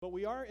But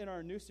we are in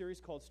our new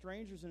series called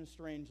Strangers in a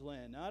Strange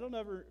Land. Now, I don't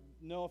ever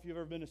know if you've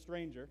ever been a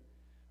stranger.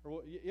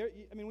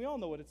 I mean, we all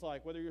know what it's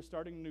like, whether you're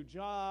starting a new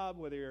job,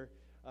 whether you're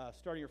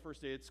starting your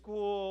first day at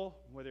school,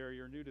 whether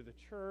you're new to the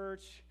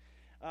church.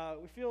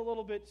 We feel a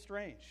little bit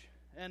strange.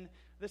 And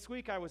this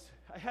week I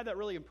had that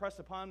really impressed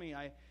upon me.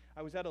 I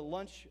was at a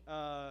lunch.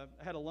 I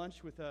had a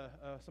lunch with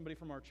somebody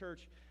from our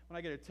church when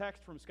I get a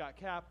text from Scott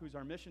Capp, who's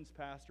our missions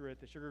pastor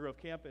at the Sugar Grove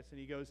campus, and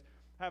he goes,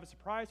 "I have a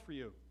surprise for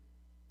you.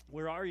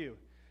 Where are you?"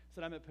 I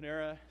said, "I'm at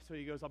Panera." So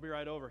he goes, "I'll be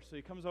right over." So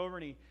he comes over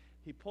and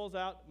he pulls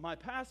out my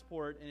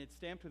passport, and it's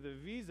stamped with a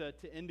visa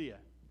to India.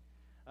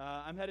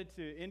 I'm headed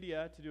to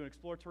India to do an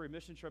exploratory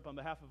mission trip on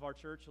behalf of our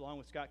church, along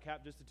with Scott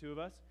Capp, just the two of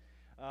us.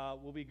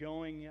 We'll be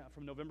going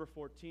from November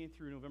 14th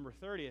through November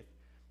 30th.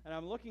 And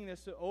I'm looking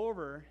this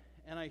over,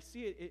 and I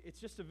see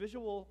it's just a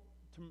visual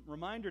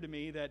reminder to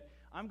me that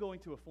I'm going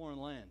to a foreign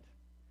land.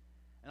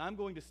 And I'm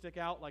going to stick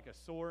out like a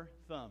sore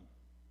thumb.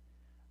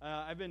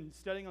 I've been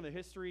studying on the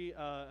history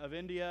of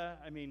India.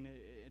 I mean,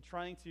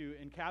 trying to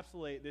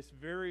encapsulate this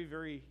very,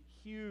 very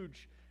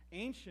huge,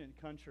 ancient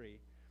country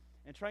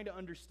and trying to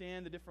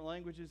understand the different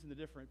languages and the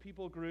different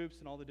people groups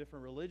and all the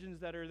different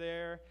religions that are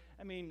there.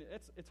 I mean,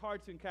 it's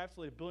hard to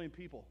encapsulate 1 billion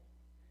people.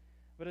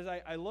 But as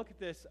I look at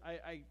this,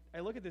 I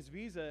look at this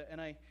visa, and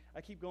I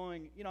keep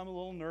going, I'm a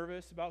little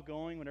nervous about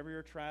going whenever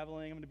you're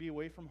traveling. I'm going to be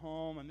away from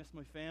home. I miss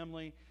my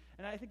family.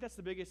 And I think that's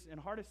the biggest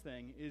and hardest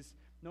thing, is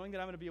knowing that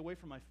I'm going to be away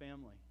from my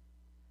family.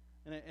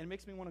 And it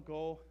makes me want to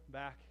go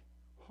back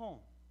home.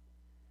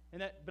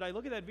 But I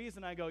look at that visa,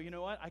 and I go, you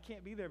know what? I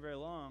can't be there very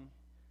long,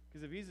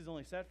 because the visa is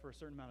only set for a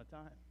certain amount of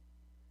time.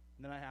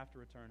 And then I have to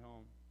return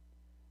home.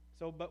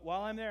 But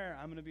while I'm there,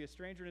 I'm going to be a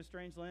stranger in a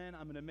strange land.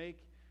 I'm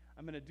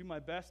going to do my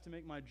best to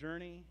make my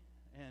journey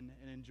and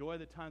enjoy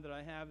the time that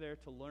I have there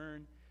to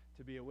learn,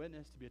 to be a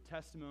witness, to be a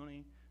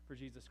testimony for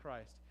Jesus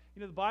Christ.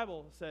 The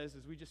Bible says,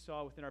 as we just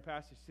saw within our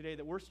passage today,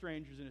 that we're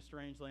strangers in a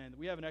strange land, that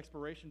we have an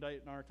expiration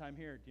date in our time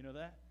here. Do you know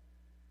that?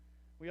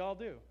 We all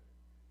do.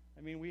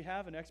 I mean, we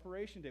have an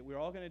expiration date. We're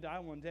all going to die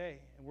one day,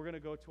 and we're going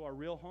to go to our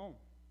real home.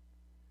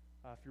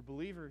 If you're a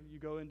believer, you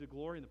go into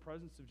glory in the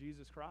presence of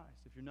Jesus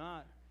Christ. If you're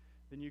not,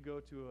 then you go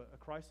to a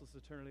Christless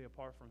eternity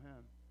apart from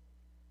Him.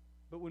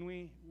 But when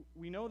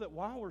we know that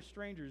while we're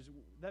strangers,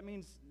 that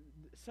means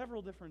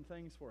several different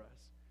things for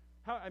us.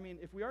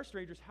 If we are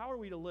strangers, how are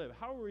we to live?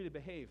 How are we to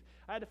behave?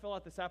 I had to fill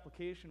out this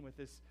application with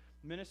this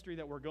ministry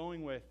that we're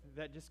going with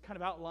that just kind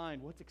of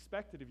outlined what's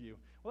expected of you.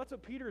 Well, that's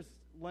what Peter's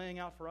laying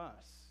out for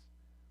us.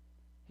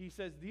 He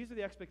says, these are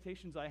the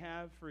expectations I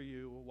have for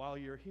you while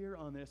you're here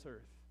on this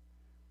earth.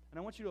 And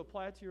I want you to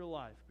apply it to your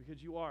life,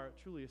 because you are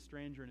truly a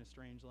stranger in a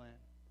strange land.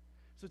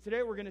 So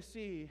today we're going to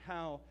see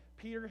how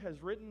Peter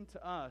has written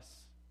to us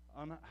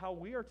on how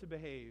we are to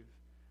behave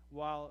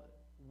while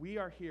we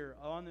are here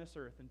on this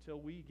earth until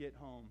we get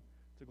home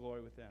to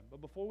glory with them.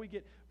 But before we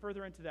get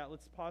further into that,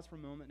 let's pause for a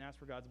moment and ask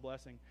for God's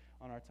blessing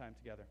on our time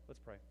together.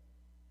 Let's pray.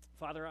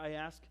 Father, I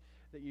ask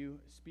that you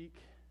speak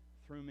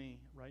through me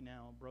right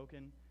now,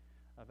 broken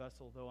a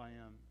vessel though I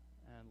am.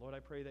 And Lord, I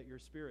pray that your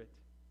Spirit,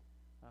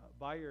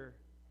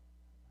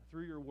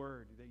 through your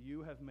word that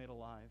you have made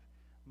alive,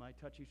 might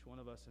touch each one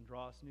of us and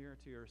draw us nearer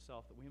to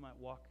yourself, that we might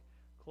walk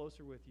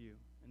closer with you,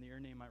 and that your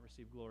name might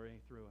receive glory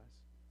through us.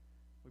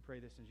 We pray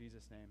this in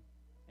Jesus' name.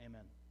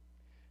 Amen.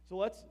 So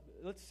let's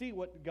see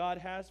what God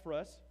has for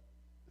us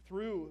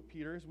through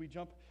Peter as we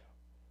jump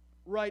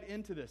right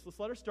into this. This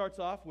letter starts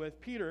off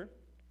with Peter,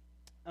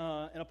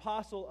 an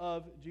apostle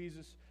of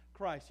Jesus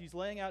Christ. He's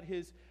laying out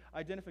his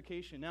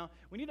identification. Now,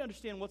 we need to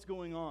understand what's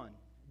going on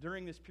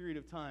during this period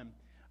of time.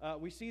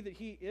 We see that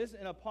he is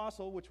an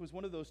apostle, which was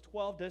one of those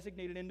 12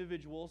 designated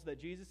individuals that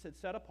Jesus had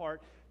set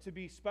apart to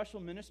be special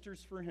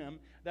ministers for him,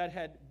 that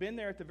had been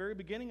there at the very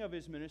beginning of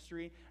his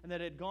ministry and that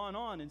had gone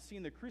on and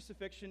seen the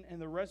crucifixion and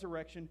the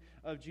resurrection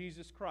of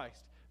Jesus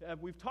Christ.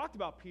 We've talked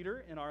about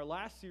Peter in our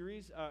last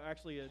series,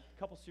 actually a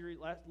couple series,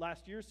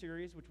 last year's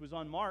series, which was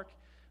on Mark,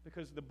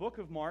 because the book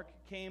of Mark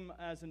came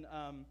as an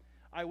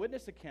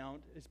eyewitness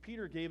account as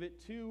Peter gave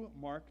it to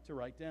Mark to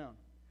write down.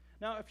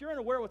 Now, if you're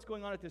unaware of what's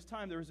going on at this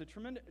time, there was a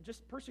tremendous,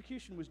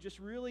 persecution was just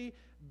really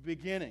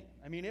beginning.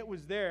 I mean, it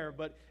was there,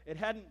 but it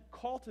hadn't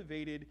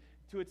cultivated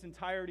to its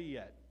entirety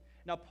yet.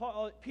 Now,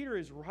 Peter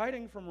is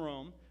writing from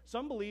Rome.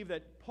 Some believe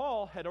that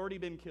Paul had already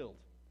been killed.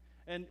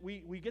 And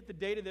we get the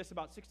date of this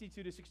about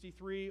 62 to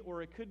 63,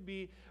 or it could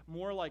be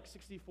more like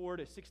 64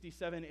 to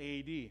 67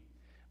 AD.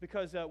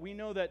 Because we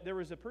know that there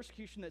was a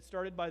persecution that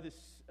started by the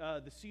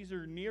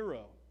Caesar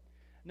Nero.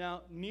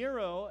 Now,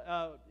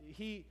 Nero,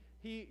 he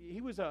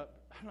was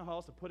I don't know how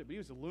else to put it, but he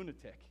was a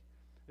lunatic,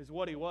 is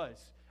what he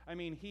was. I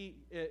mean,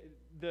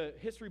 the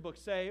history books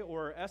say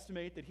or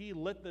estimate that he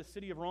lit the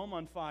city of Rome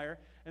on fire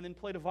and then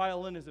played a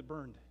violin as it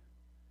burned.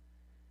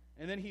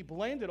 And then he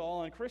blamed it all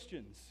on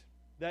Christians,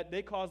 that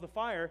they caused the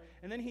fire,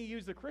 and then he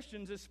used the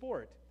Christians as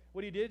sport.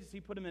 What he did is he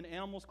put them in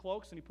animals'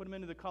 cloaks and he put them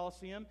into the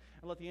Colosseum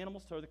and let the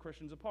animals tear the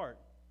Christians apart.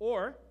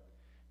 Or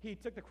he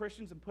took the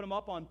Christians and put them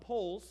up on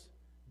poles,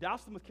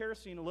 doused them with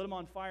kerosene and lit them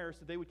on fire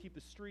so they would keep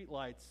the street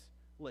lights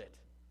lit.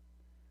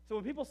 So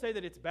when people say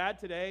that it's bad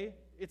today,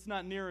 it's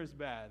not near as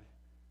bad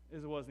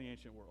as it was in the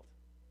ancient world.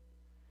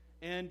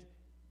 And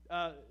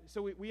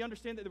so we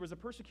understand that there was a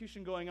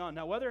persecution going on.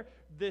 Now, whether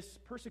this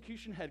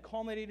persecution had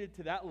culminated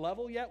to that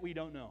level yet, we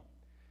don't know.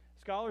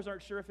 Scholars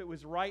aren't sure if it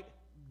was right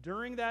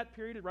during that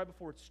period, right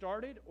before it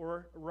started,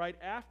 or right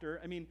after.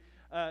 I mean,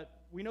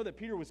 we know that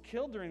Peter was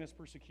killed during this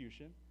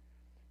persecution.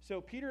 So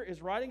Peter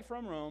is riding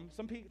from Rome.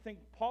 Some people think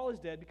Paul is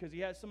dead because he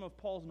has some of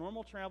Paul's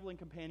normal traveling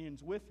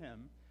companions with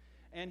him.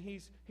 And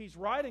he's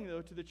riding,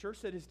 though, to the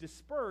church that is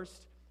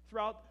dispersed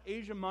throughout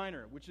Asia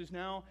Minor, which is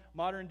now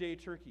modern-day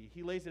Turkey.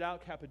 He lays it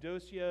out: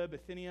 Cappadocia,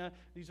 Bithynia.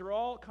 These are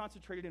all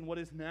concentrated in what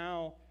is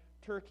now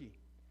Turkey.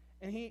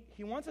 And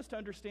he wants us to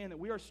understand that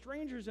we are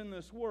strangers in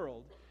this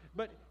world,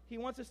 but he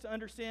wants us to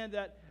understand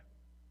that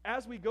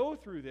as we go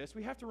through this,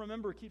 we have to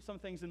remember, keep some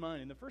things in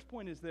mind. And the first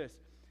point is this: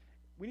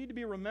 we need to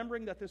be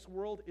remembering that this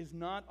world is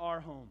not our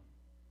home.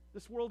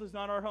 This world is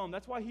not our home.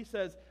 That's why he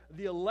says,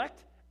 the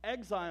elect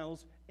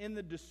exiles in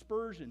the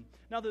dispersion.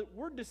 Now, the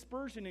word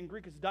dispersion in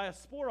Greek is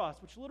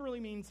diasporos, which literally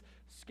means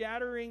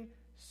scattering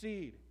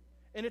seed.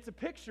 And it's a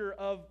picture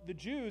of the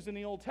Jews in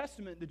the Old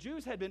Testament. The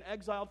Jews had been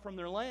exiled from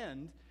their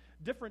land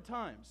different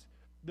times.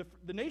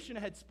 The nation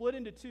had split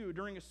into two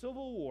during a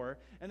civil war,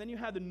 and then you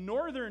had the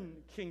northern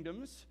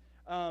kingdoms,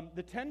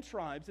 the 10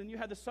 tribes, and you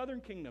had the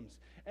southern kingdoms.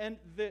 And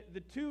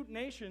the two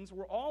nations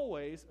were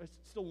always,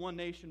 still one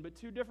nation, but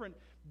two different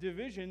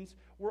divisions,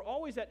 were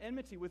always at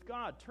enmity with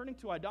God, turning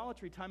to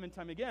idolatry time and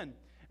time again.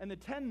 And the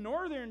 10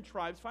 northern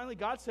tribes, finally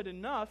God said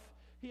enough.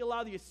 He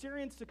allowed the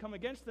Assyrians to come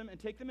against them and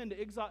take them into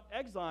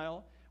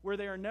exile, where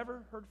they are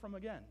never heard from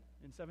again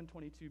in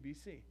 722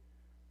 BC.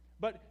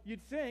 But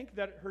you'd think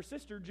that her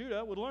sister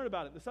Judah would learn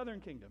about it, the southern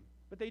kingdom,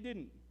 but they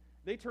didn't.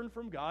 They turned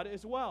from God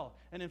as well.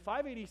 And in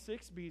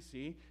 586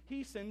 BC,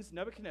 he sends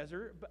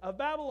Nebuchadnezzar of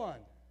Babylon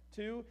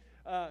to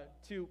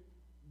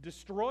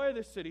destroy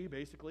the city,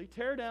 basically,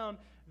 tear down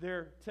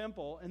their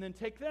temple, and then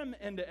take them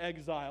into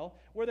exile,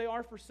 where they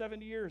are for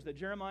 70 years that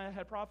Jeremiah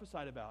had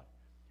prophesied about.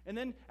 And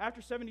then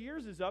after 70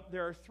 years is up,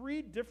 there are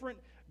 3 different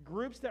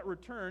groups that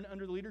return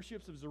under the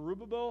leaderships of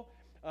Zerubbabel,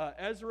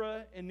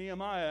 Ezra, and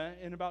Nehemiah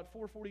in about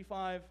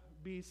 445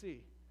 BC.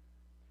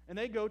 And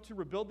they go to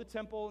rebuild the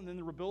temple and then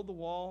to rebuild the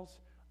walls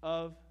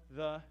of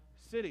the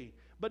city.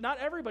 But not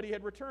everybody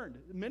had returned.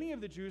 Many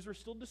of the Jews were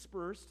still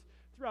dispersed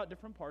throughout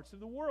different parts of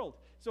the world.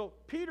 So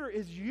Peter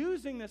is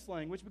using this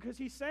language because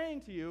he's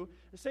saying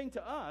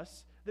to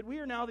us, that we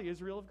are now the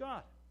Israel of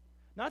God.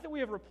 Not that we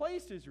have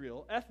replaced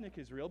Israel, ethnic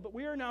Israel, but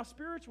we are now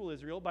spiritual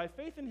Israel. By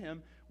faith in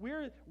him,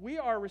 we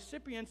are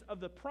recipients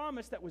of the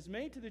promise that was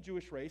made to the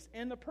Jewish race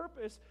and the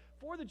purpose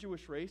for the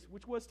Jewish race,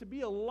 which was to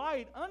be a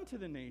light unto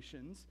the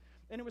nations,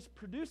 and it was to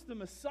produce the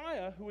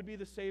Messiah who would be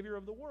the Savior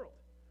of the world.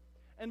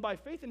 And by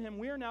faith in him,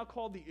 we are now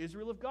called the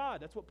Israel of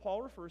God. That's what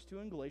Paul refers to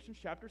in Galatians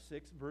chapter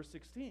 6, verse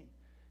 16.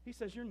 He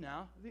says, you're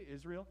now the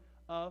Israel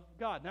of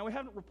God. Now, we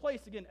haven't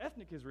replaced, again,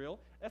 ethnic Israel.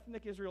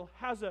 Ethnic Israel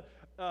has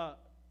a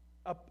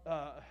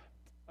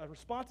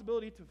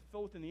responsibility to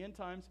fulfill within the end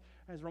times,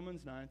 as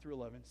Romans 9 through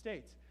 11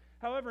 states.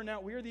 However,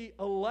 now we are the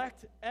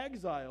elect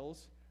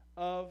exiles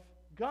of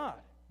God,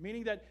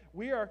 meaning that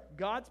we are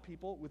God's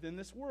people within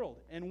this world,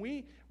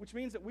 which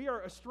means that we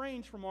are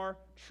estranged from our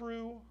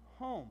true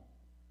home.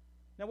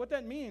 Now, what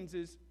that means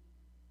is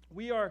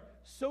we are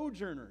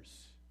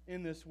sojourners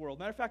in this world.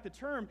 Matter of fact, the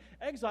term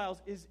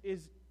exiles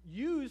is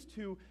used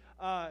to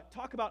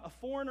talk about a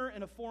foreigner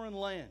in a foreign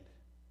land,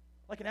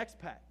 like an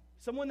expat,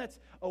 someone that's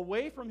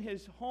away from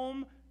his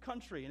home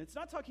country. And it's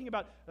not talking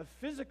about a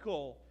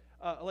physical,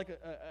 like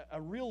a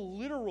real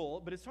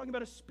literal, but it's talking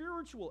about a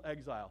spiritual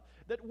exile,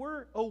 that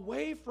we're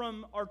away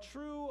from our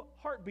true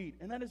heartbeat,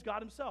 and that is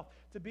God himself,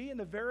 to be in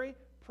the very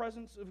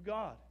presence of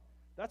God.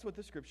 That's what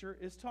the scripture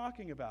is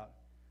talking about.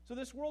 So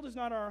this world is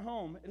not our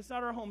home. It's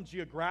not our home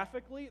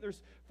geographically.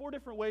 There's 4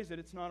 different ways that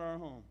it's not our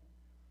home.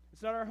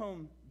 It's not our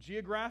home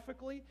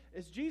geographically,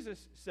 as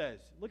Jesus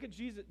says. Look at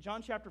Jesus,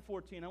 John chapter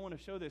 14. I want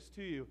to show this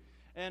to you.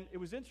 And it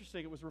was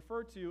interesting. It was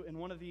referred to in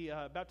one of the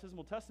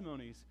baptismal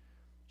testimonies.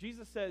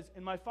 Jesus says,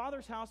 in my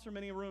Father's house are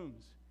many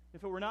rooms.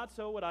 If it were not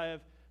so, would I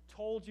have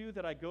told you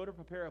that I go to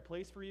prepare a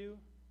place for you?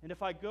 And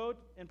if I go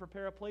and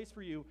prepare a place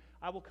for you,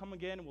 I will come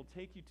again and will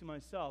take you to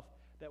myself,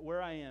 that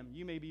where I am,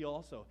 you may be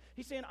also.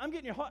 He's saying, I'm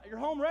getting your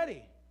home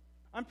ready.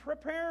 I'm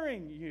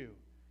preparing you.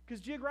 Because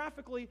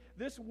geographically,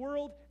 this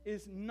world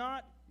is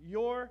not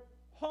your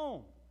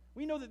home.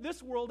 We know that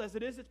this world, as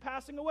it is, it's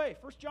passing away.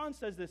 1 John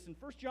says this in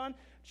 1 John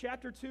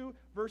chapter 2,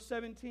 verse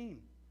 17.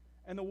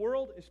 And the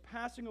world is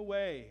passing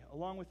away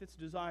along with its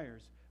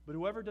desires, but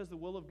whoever does the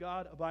will of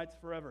God abides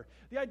forever.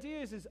 The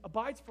idea is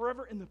abides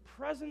forever in the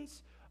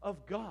presence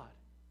of God,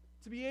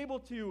 to be able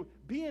to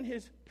be in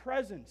his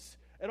presence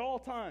at all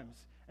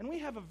times. And we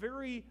have a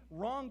very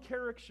wrong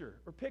caricature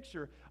or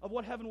picture of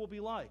what heaven will be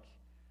like.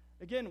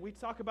 Again, we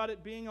talk about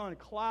it being on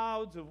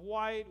clouds of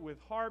white with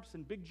harps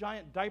and big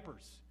giant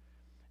diapers.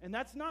 And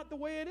that's not the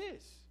way it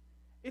is.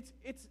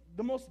 It's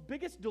the most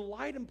biggest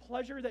delight and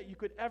pleasure that you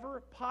could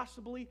ever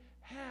possibly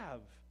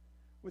have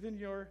within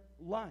your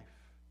life.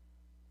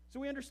 So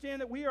we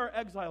understand that we are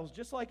exiles,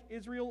 just like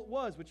Israel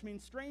was, which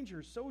means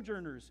strangers,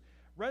 sojourners,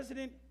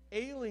 resident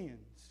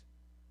aliens.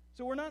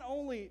 So we're not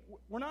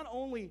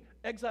only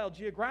exiled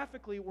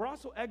geographically, we're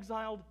also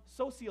exiled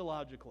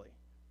sociologically.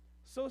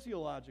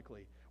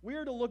 Sociologically. We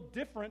are to look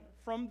different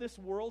from this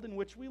world in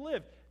which we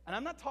live. And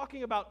I'm not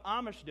talking about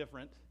Amish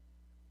different,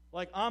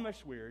 like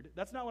Amish weird.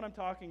 That's not what I'm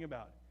talking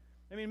about.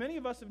 I mean, many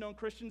of us have known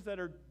Christians that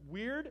are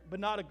weird, but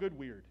not a good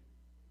weird.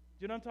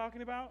 Do you know what I'm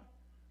talking about?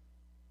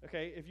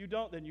 Okay, if you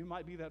don't, then you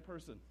might be that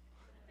person.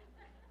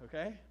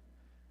 Okay?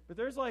 But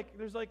there's like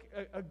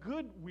a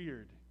good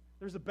weird.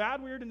 There's a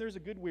bad weird and there's a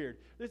good weird.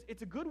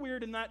 It's a good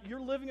weird in that you're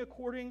living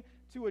according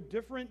to a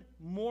different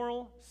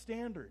moral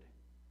standard.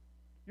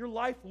 Your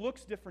life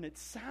looks different. It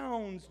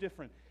sounds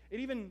different. It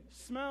even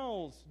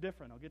smells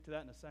different. I'll get to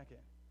that in a second.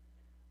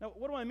 Now,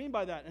 what do I mean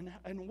by that?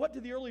 And what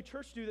did the early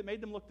church do that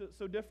made them look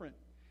so different?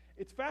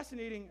 It's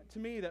fascinating to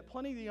me that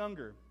Pliny the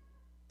Younger,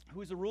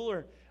 who is a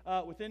ruler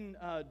within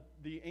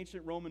the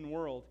ancient Roman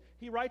world,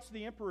 he writes to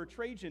the Emperor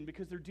Trajan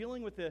because they're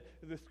dealing with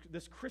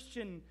this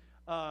Christian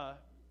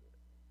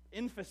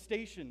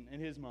infestation in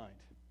his mind.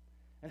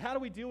 And how do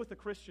we deal with the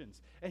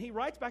Christians? And he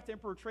writes back to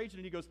Emperor Trajan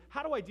and he goes,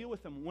 how do I deal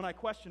with them when I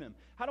question him?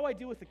 How do I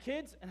deal with the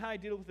kids and how do I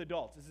deal with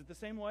adults? Is it the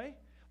same way?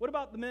 What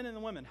about the men and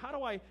the women? How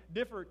do I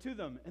differ to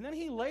them? And then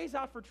he lays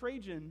out for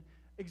Trajan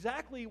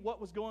exactly what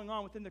was going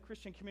on within the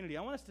Christian community.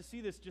 I want us to see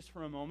this just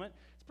for a moment.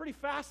 It's pretty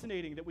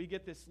fascinating that we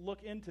get this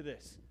look into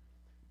this.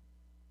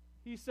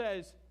 He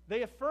says,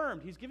 they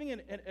affirmed, he's giving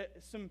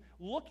some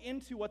look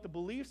into what the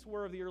beliefs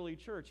were of the early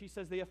church. He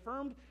says they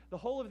affirmed the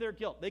whole of their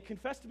guilt. They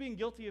confessed to being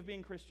guilty of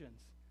being Christians.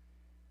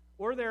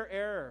 Or their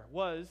error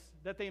was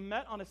that they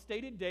met on a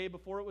stated day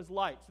before it was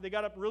light. So they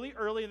got up really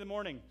early in the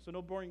morning. So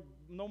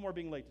no more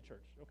being late to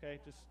church, okay?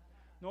 Just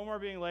no more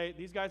being late.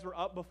 These guys were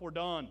up before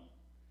dawn.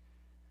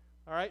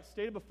 All right,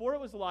 stated before it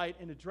was light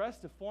and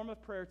addressed a form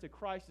of prayer to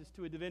Christ as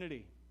to a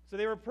divinity. So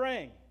they were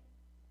praying,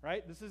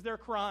 right? This is their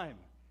crime.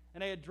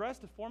 And they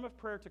addressed a form of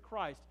prayer to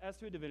Christ as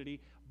to a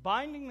divinity,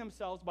 binding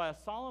themselves by a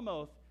solemn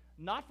oath,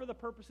 not for the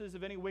purposes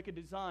of any wicked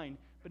design,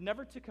 but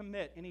never to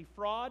commit any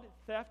fraud,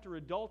 theft, or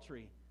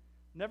adultery,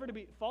 never to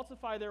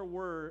falsify their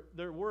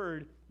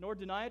word, nor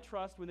deny a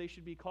trust when they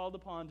should be called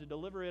upon to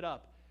deliver it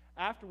up,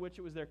 after which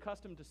it was their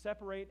custom to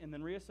separate and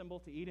then reassemble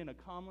to eat in a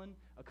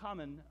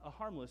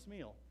harmless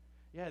meal.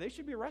 Yeah, they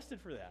should be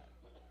arrested for that.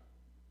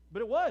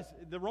 But it was.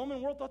 The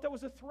Roman world thought that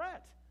was a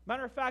threat.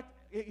 Matter of fact,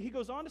 he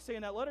goes on to say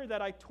in that letter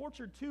that I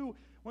tortured 2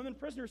 women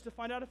prisoners to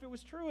find out if it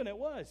was true, and it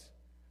was.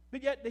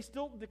 But yet they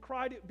still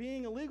decried it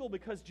being illegal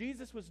because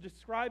Jesus was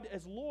described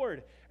as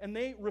Lord, and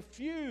they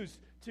refused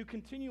to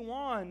continue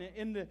on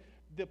in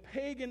the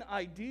pagan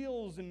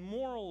ideals and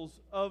morals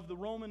of the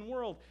Roman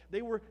world.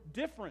 They were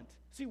different.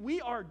 See,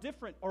 we are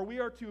different, or we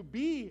are to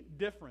be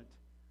different.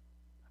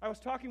 I was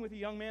talking with a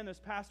young man this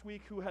past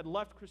week who had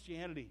left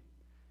Christianity,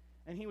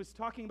 and he was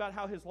talking about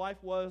how his life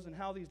was and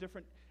how these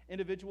different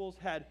individuals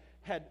had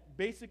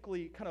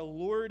basically kind of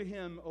lured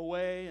him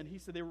away, and he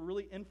said they were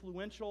really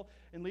influential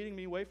in leading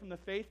me away from the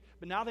faith,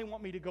 but now they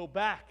want me to go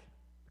back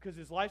because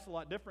his life's a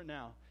lot different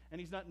now,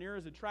 and he's not near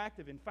as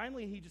attractive. And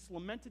finally, he just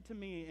lamented to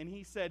me, and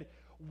he said,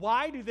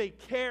 why do they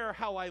care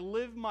how I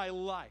live my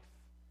life?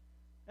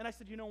 And I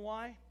said, you know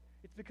why?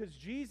 It's because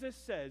Jesus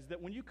says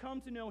that when you come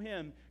to know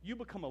him, you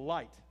become a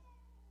light.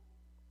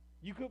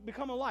 You could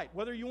become a light,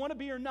 whether you want to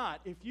be or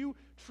not. If you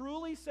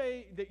truly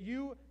say that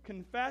you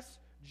confess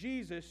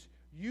Jesus,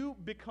 you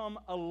become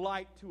a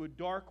light to a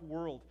dark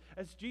world.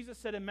 As Jesus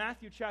said in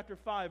Matthew chapter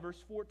 5, verse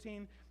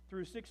 14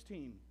 through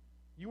 16,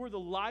 you are the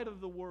light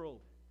of the world.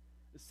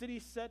 The city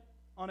set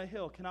on a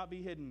hill cannot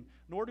be hidden,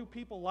 nor do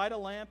people light a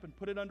lamp and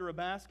put it under a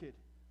basket,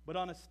 but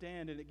on a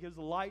stand, and it gives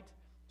light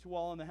to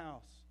all in the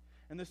house.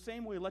 In the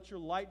same way, let your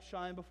light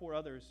shine before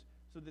others,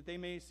 so that they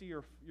may see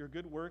your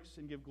good works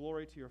and give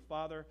glory to your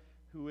Father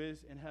who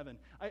is in heaven.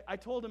 I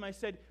told him, I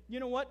said, you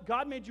know what?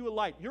 God made you a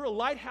light. You're a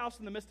lighthouse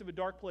in the midst of a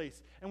dark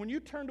place. And when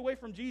you turned away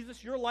from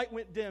Jesus, your light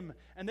went dim,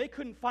 and they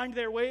couldn't find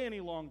their way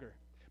any longer.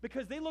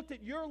 Because they looked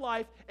at your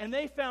life, and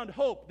they found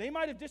hope. They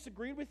might have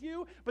disagreed with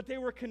you, but they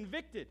were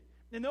convicted.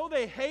 And though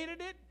they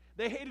hated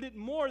it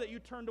more that you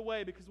turned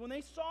away, because when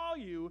they saw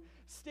you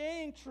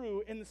staying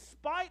true in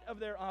spite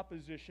of their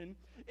opposition,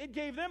 it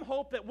gave them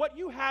hope that what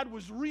you had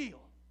was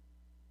real.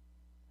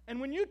 And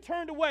when you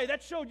turned away,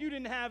 that showed you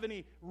didn't have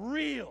any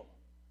real.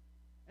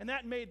 And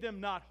that made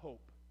them not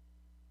hope.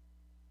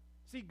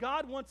 See,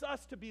 God wants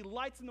us to be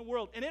lights in the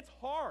world, and it's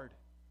hard.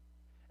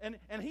 And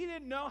he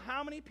didn't know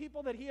how many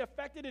people that he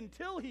affected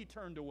until he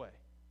turned away.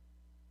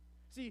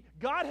 See,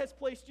 God has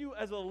placed you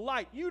as a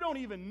light. You don't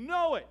even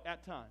know it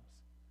at times.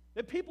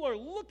 That people are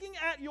looking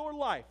at your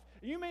life.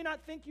 You may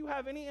not think you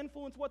have any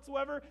influence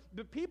whatsoever,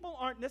 but people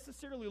aren't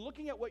necessarily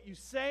looking at what you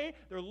say.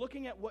 They're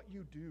looking at what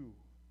you do.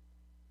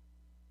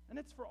 And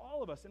it's for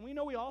all of us, and we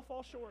know we all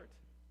fall short.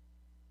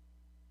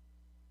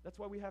 That's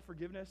why we have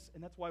forgiveness,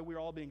 and that's why we're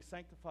all being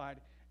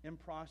sanctified in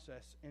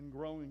process and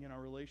growing in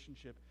our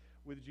relationship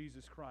with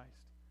Jesus Christ.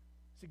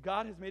 See,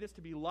 God has made us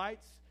to be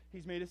lights.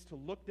 He's made us to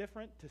look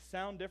different, to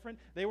sound different.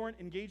 They weren't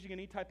engaging in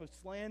any type of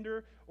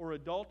slander or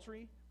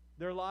adultery.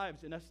 Their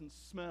lives, in essence,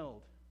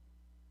 smelled.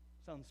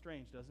 Sounds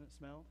strange, doesn't it?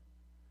 Smelled?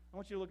 I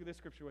want you to look at this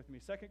scripture with me.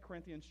 2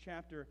 Corinthians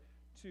chapter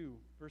 2,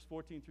 verse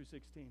 14 through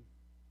 16.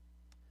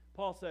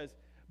 Paul says,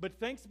 "But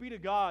thanks be to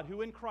God,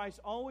 who in Christ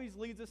always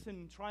leads us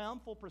in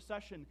triumphal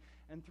procession,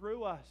 and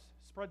through us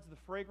spreads the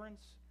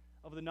fragrance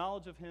of the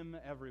knowledge of Him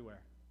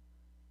everywhere."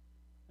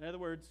 In other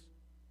words,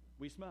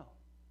 we smell.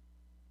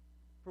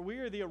 "For we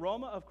are the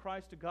aroma of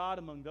Christ to God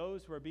among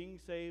those who are being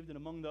saved and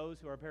among those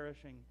who are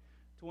perishing.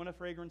 To one a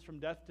fragrance from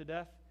death to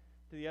death,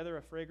 to the other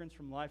a fragrance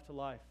from life to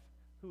life.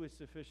 Who is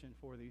sufficient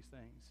for these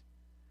things?"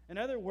 In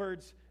other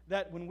words,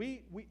 that when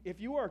if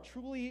you are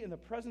truly in the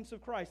presence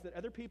of Christ, that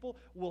other people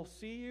will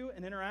see you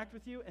and interact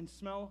with you and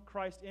smell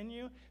Christ in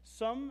you.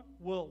 Some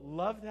will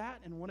love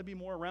that and want to be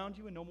more around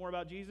you and know more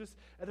about Jesus.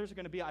 Others are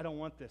going to be, "I don't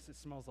want this. It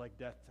smells like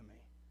death to me.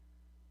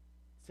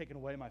 It's taken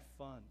away my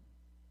fun."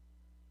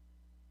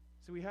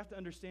 So we have to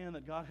understand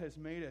that God has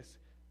made us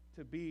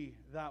to be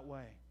that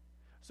way.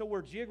 So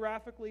we're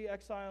geographically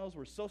exiles,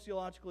 we're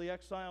sociologically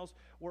exiles,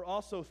 we're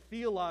also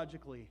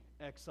theologically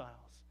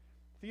exiles.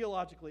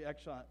 Theologically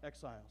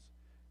exiles.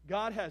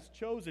 God has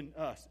chosen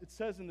us. It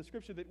says in the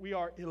scripture that we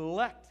are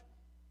elect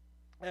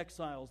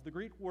exiles. The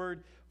Greek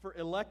word for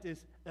elect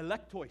is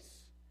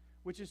electois,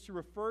 which is to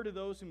refer to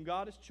those whom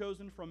God has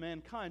chosen from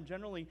mankind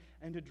generally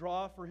and to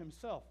draw for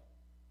Himself.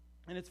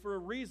 And it's for a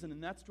reason,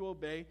 and that's to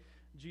obey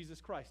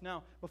Jesus Christ.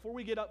 Now, before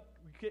we get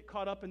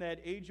caught up in that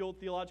age-old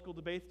theological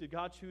debate, did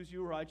God choose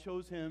you or I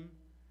chose Him?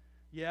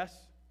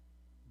 Yes,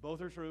 both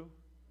are true.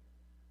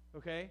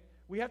 Okay?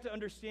 We have to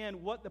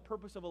understand what the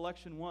purpose of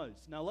election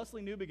was. Now,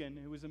 Leslie Newbegin,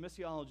 who is a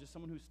missiologist,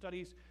 someone who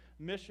studies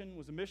mission,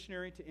 was a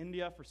missionary to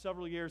India for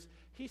several years,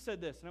 he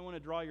said this, and I want to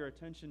draw your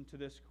attention to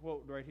this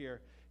quote right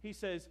here. He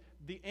says,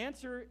 "The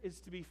answer is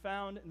to be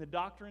found in the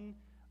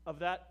doctrine of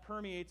that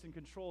permeates and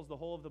controls the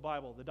whole of the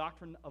Bible, the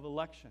doctrine of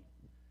election."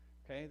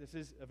 Okay, this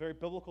is a very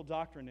biblical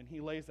doctrine, and he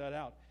lays that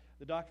out.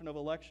 The doctrine of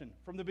election.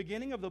 From the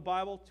beginning of the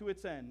Bible to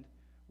its end,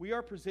 we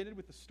are presented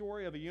with the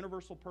story of a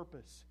universal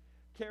purpose,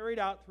 carried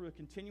out through a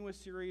continuous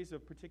series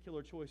of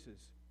particular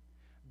choices.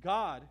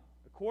 God,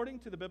 according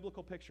to the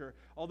biblical picture,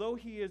 although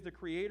He is the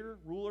creator,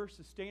 ruler,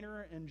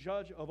 sustainer, and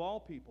judge of all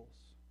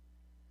peoples,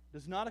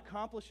 does not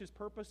accomplish His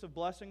purpose of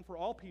blessing for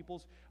all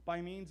peoples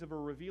by means of a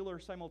revealer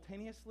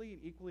simultaneously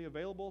and equally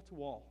available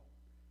to all.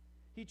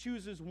 He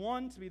chooses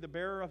one to be the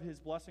bearer of His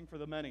blessing for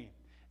the many.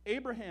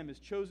 Abraham is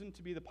chosen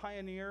to be the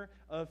pioneer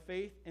of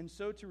faith and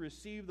so to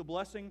receive the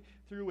blessing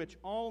through which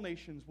all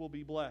nations will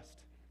be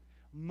blessed.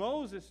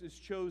 Moses is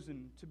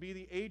chosen to be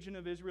the agent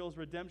of Israel's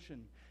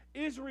redemption.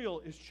 Israel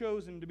is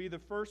chosen to be the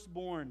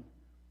firstborn,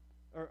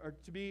 or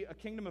to be a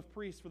kingdom of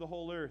priests for the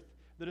whole earth.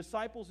 The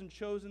disciples are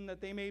chosen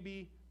that they may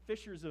be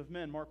fishers of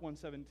men, Mark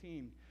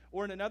 1:17.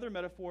 Or in another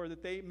metaphor,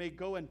 that they may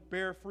go and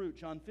bear fruit,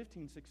 John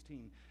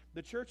 15:16.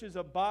 The church is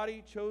a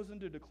body chosen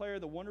to declare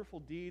the wonderful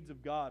deeds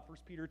of God,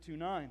 1 Peter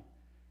 2:9.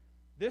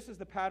 This is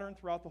the pattern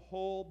throughout the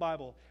whole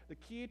Bible. The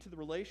key to the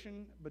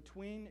relation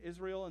between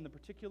Israel and the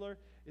particular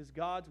is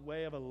God's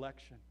way of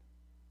election.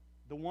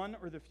 The one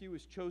or the few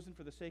is chosen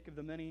for the sake of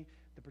the many.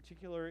 The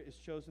particular is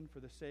chosen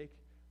for the sake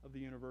of the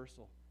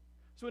universal.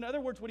 So in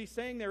other words, what he's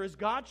saying there is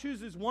God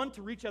chooses one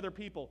to reach other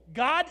people.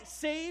 God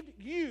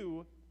saved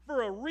you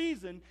for a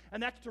reason,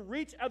 and that's to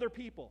reach other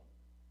people.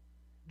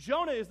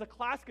 Jonah is the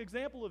classic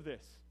example of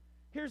this.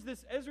 Here's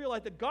this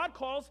Israelite that God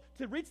calls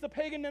to reach the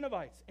pagan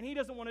Ninevites, and he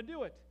doesn't want to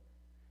do it.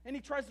 And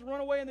he tries to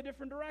run away in a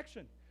different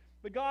direction.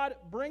 But God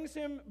brings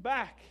him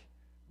back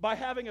by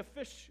having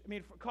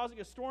causing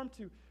a storm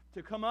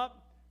to come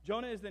up.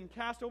 Jonah is then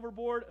cast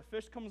overboard. A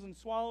fish comes and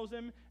swallows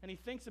him, and he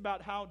thinks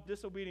about how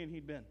disobedient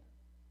he'd been.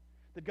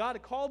 That God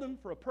had called him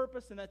for a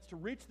purpose, and that's to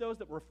reach those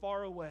that were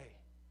far away.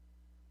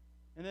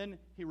 And then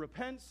he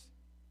repents.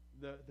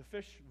 The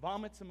fish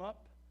vomits him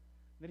up.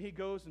 Then he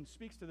goes and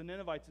speaks to the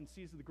Ninevites and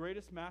sees the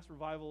greatest mass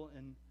revival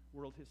in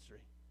world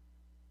history.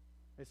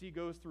 As he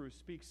goes through,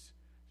 speaks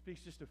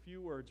just a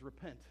few words,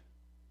 repent.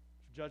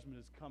 Judgment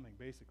is coming,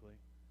 basically.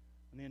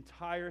 And the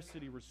entire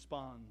city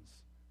responds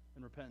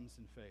in repentance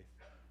and faith.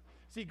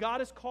 See,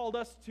 God has called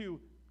us to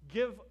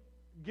give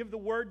the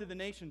word to the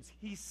nations.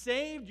 He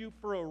saved you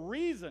for a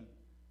reason.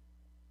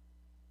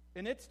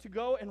 And it's to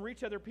go and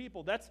reach other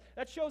people. That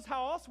shows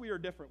how else we are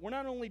different. We're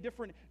not only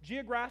different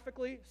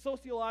geographically,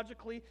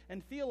 sociologically,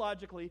 and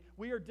theologically,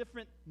 we are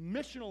different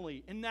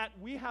missionally in that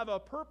we have a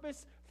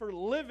purpose for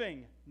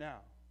living now.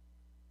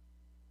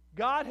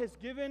 God has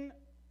given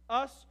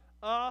us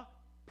a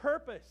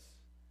purpose.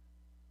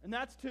 And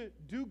that's to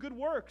do good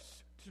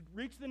works, to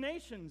reach the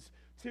nations,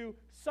 to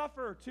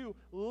suffer, to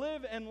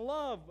live and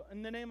love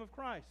in the name of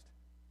Christ.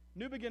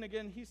 Newbegin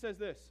again, he says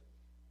this: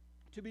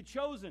 to be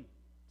chosen,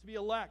 to be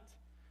elect,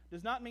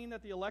 does not mean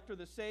that the elect are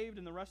the saved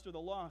and the rest are the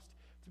lost.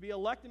 To be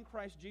elect in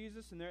Christ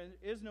Jesus, and there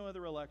is no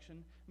other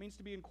election, means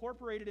to be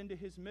incorporated into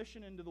His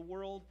mission into the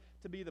world,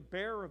 to be the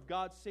bearer of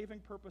God's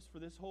saving purpose for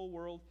this whole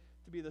world,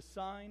 to be the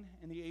sign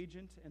and the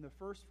agent and the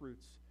first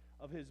fruits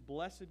of His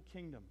blessed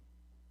kingdom.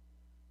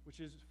 which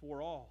is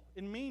for all.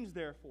 It means,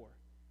 therefore,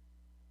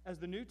 as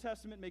the New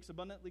Testament makes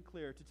abundantly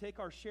clear, to take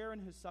our share in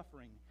his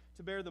suffering,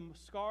 to bear the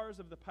scars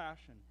of the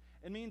passion.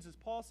 It means, as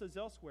Paul says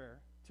elsewhere,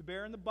 to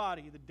bear in the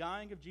body the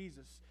dying of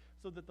Jesus,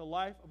 so that the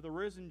life of the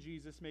risen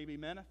Jesus may be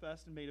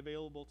manifest and made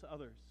available to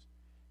others.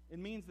 It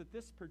means that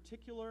this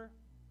particular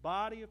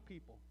body of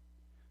people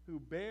who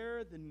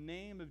bear the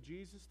name of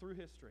Jesus through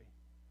history,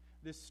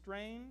 this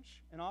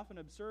strange and often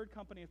absurd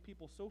company of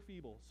people so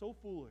feeble, so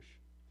foolish,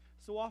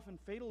 so often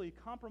fatally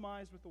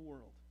compromised with the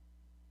world,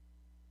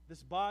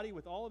 this body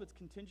with all of its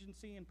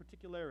contingency and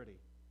particularity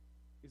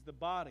is the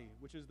body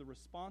which is the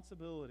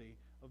responsibility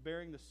of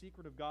bearing the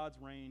secret of God's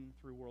reign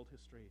through world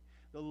history.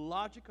 The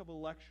logic of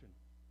election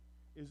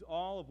is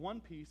all of one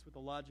piece with the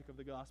logic of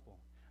the gospel.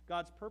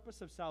 God's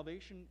purpose of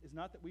salvation is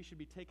not that we should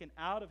be taken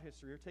out of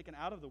history or taken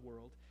out of the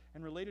world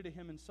and related to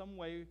him in some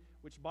way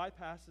which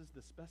bypasses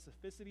the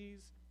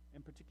specificities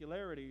and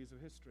particularities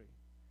of history.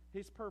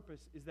 His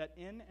purpose is that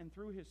in and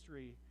through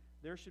history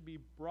there should be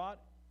brought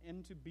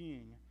into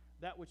being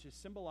that which is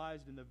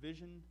symbolized in the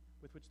vision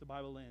with which the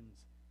Bible ends,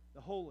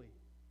 the holy.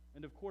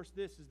 And of course,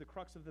 this is the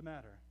crux of the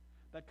matter,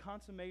 that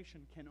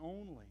consummation can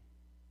only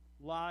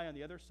lie on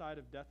the other side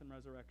of death and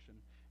resurrection.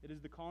 It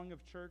is the calling of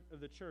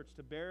the church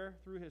to bear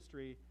through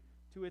history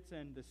to its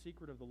end the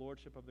secret of the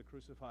lordship of the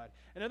crucified.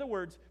 In other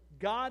words,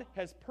 God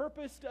has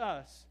purposed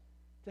us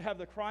to have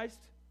the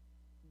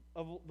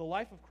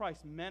life of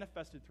Christ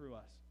manifested through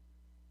us.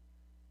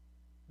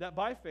 That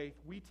by faith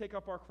we take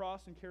up our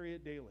cross and carry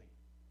it daily.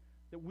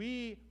 That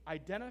we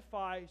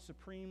identify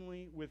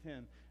supremely with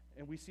him.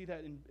 And we see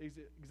that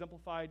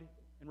exemplified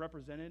and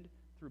represented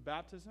through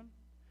baptism.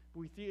 But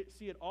we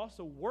see it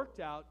also worked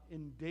out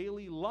in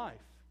daily life.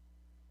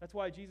 That's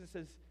why Jesus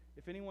says,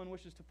 if anyone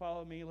wishes to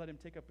follow me, let him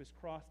take up his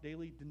cross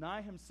daily,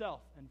 deny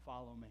himself, and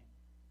follow me.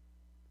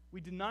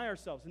 We deny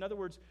ourselves. In other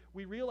words,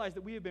 we realize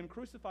that we have been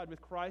crucified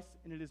with Christ,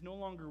 and it is no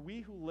longer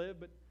we who live,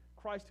 but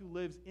Christ who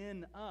lives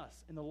in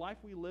us. In the life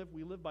we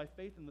live by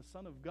faith in the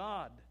Son of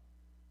God,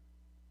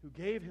 who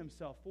gave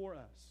himself for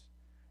us.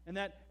 And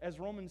that, as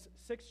Romans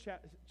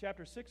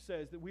chapter 6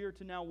 says, that we are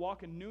to now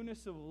walk in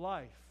newness of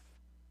life.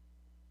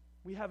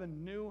 We have a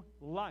new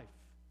life.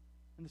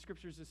 And the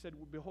Scriptures have said,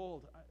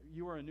 behold,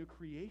 you are a new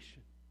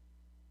creation.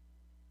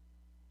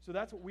 So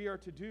that's what we are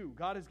to do.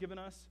 God has given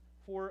us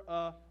for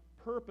a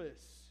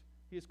purpose.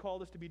 He has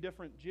called us to be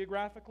different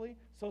geographically,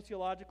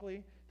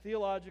 sociologically,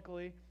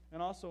 theologically,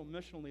 and also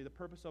missionally. The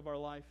purpose of our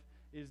life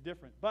is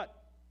different. But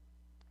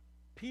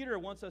Peter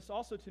wants us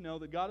also to know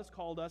that God has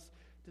called us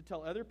to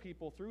tell other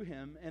people through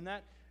him, and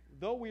that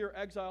though we are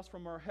exiles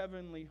from our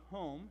heavenly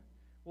home,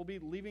 we'll be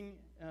leaving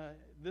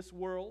this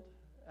world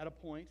at a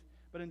point,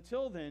 but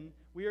until then,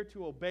 we are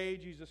to obey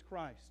Jesus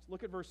Christ.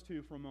 Look at verse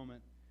 2 for a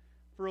moment.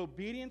 For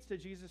obedience to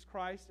Jesus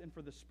Christ and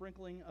for the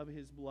sprinkling of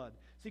his blood.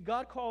 See,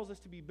 God calls us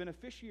to be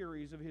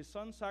beneficiaries of his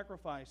Son's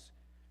sacrifice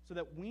so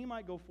that we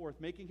might go forth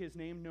making his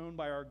name known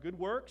by our good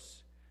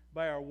works,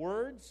 by our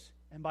words,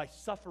 and by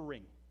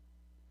suffering.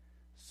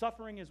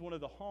 Suffering is one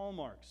of the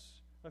hallmarks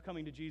of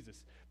coming to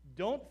Jesus.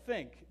 Don't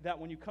think that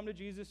when you come to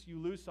Jesus, you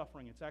lose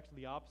suffering. It's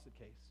actually the opposite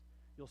case.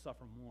 You'll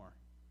suffer more.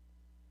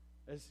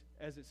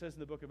 As it says in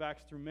the book of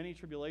Acts, through many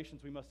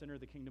tribulations we must enter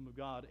the kingdom of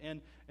God.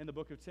 And in the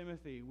book of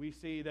Timothy, we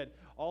see that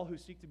all who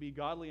seek to be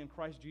godly in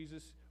Christ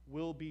Jesus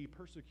will be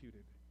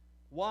persecuted.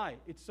 Why?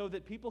 It's so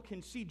that people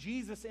can see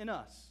Jesus in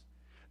us.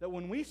 That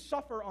when we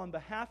suffer on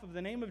behalf of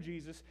the name of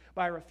Jesus,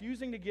 by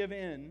refusing to give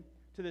in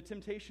to the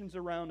temptations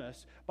around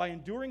us, by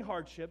enduring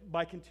hardship,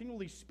 by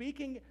continually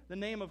speaking the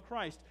name of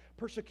Christ,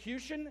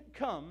 persecution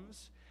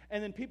comes,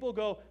 and then people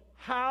go,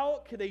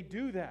 how could they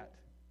do that?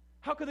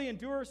 How could they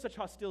endure such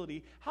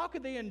hostility? How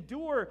could they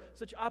endure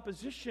such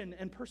opposition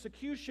and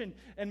persecution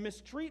and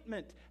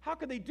mistreatment? How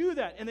could they do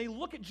that? And they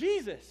look at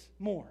Jesus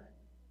more.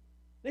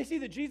 They see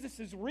that Jesus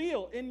is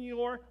real in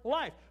your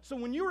life. So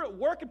when you're at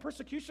work and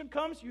persecution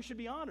comes, you should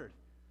be honored.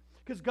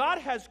 Because God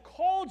has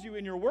called you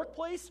in your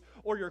workplace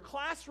or your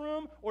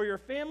classroom or your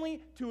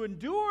family to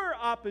endure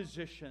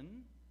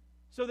opposition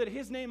so that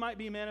his name might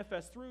be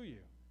manifest through you.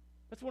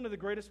 That's one of the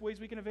greatest ways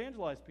we can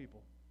evangelize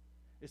people,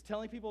 is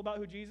telling people about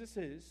who Jesus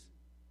is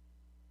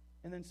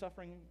and then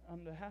suffering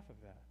on behalf of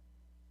that.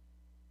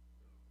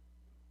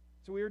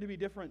 So we are to be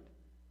different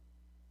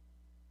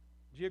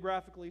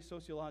geographically,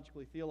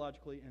 sociologically,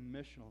 theologically, and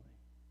missionally.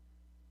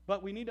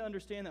 But we need to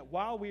understand that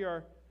while we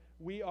are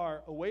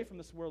away from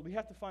this world, we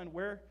have to find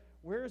where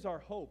is our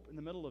hope in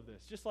the middle of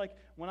this. Just like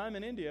when I'm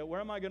in India, where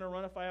am I going to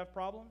run if I have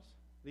problems?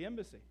 The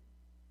embassy,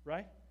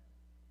 right?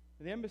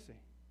 The embassy.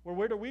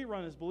 Where do we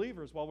run as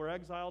believers while we're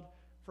exiled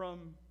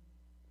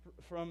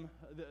from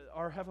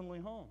our heavenly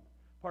home?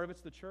 Part of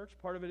it's the church.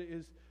 Part of it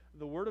is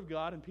the Word of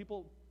God. And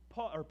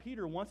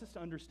Peter wants us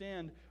to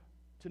understand,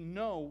 to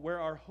know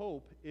where our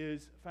hope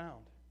is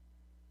found.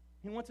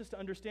 He wants us to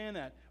understand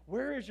that.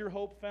 Where is your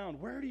hope found?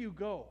 Where do you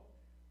go?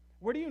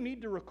 Where do you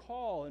need to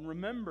recall and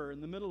remember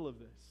in the middle of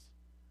this?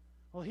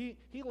 Well, he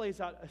lays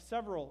out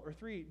several or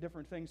three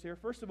different things here.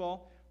 First of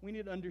all, we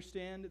need to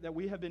understand that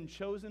we have been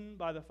chosen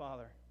by the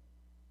Father.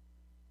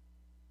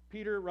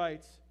 Peter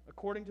writes,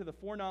 according to the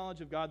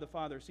foreknowledge of God the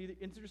Father. See,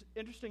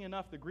 interesting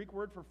enough, the Greek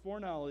word for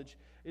foreknowledge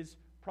is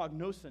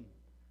prognosin.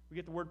 We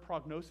get the word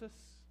prognosis.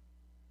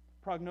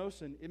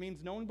 Prognosin, it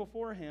means knowing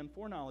beforehand,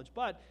 foreknowledge,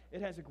 but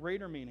it has a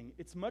greater meaning.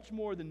 It's much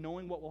more than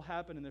knowing what will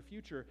happen in the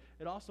future.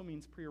 It also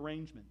means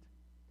prearrangement.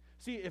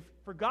 See, if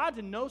for God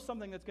to know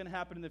something that's going to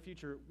happen in the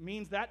future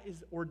means that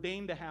is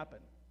ordained to happen.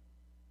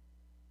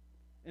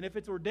 And if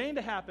it's ordained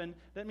to happen,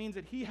 that means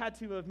that he had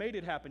to have made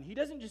it happen. He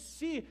doesn't just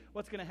see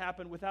what's going to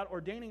happen without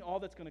ordaining all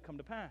that's going to come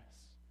to pass.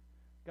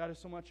 God is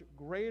so much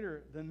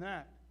greater than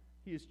that.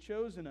 He has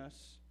chosen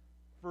us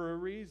for a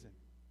reason.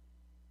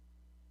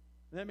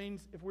 That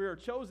means if we are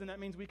chosen, that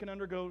means we can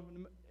undergo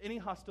any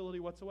hostility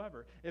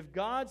whatsoever. If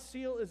God's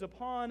seal is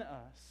upon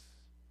us,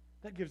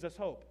 that gives us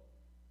hope.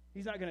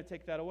 He's not going to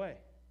take that away.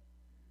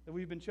 That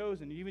we've been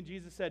chosen. Even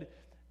Jesus said,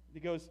 he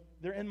goes,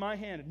 they're in my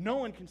hand. No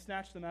one can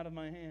snatch them out of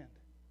my hand.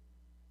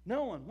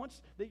 No one.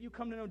 Once that you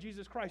come to know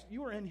Jesus Christ,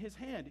 you are in his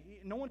hand.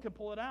 No one can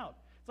pull it out.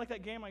 It's like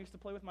that game I used to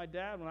play with my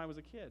dad when I was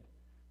a kid.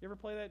 You ever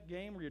play that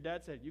game where your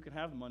dad said, you can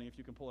have the money if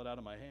you can pull it out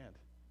of my hand?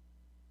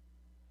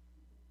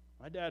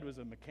 My dad was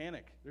a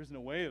mechanic. There's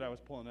no way that I was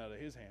pulling it out of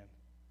his hand.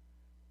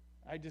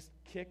 I just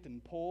kicked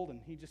and pulled,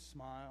 and he'd just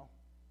smile.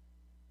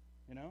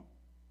 You know?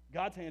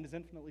 God's hand is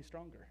infinitely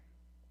stronger.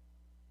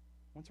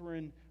 Once we're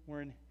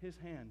in his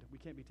hand, we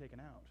can't be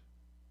taken out.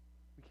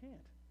 We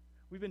can't.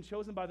 We've been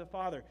chosen by the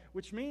Father,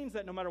 which means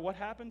that no matter what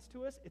happens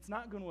to us, it's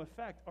not going to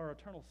affect our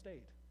eternal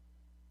state.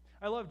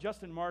 I love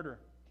Justin Martyr.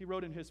 He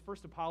wrote in his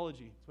first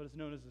apology. That's what is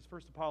known as his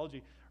first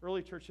apology.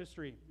 Early church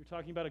history. You're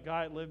talking about a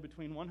guy that lived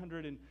between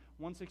 100 and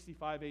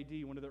 165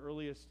 AD, one of the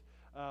earliest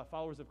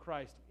followers of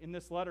Christ. In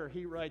this letter,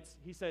 he writes,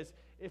 he says,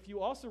 if you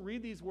also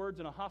read these words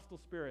in a hostile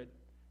spirit,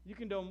 you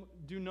can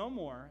do no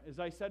more, as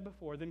I said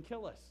before, than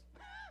kill us.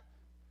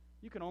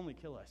 You can only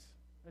kill us.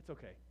 That's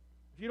okay.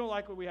 If you don't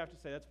like what we have to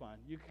say, that's fine.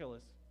 You kill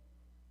us.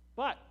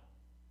 But,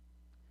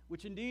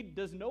 which indeed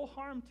does no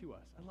harm to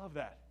us. I love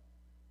that.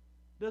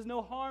 Does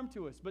no harm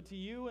to us, but to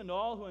you and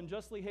all who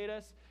unjustly hate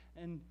us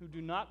and who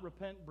do not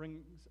repent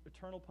brings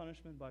eternal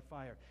punishment by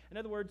fire. In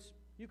other words,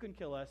 you can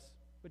kill us,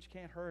 but you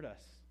can't hurt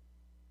us.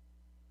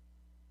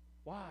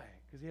 Why?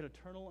 Because he had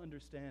eternal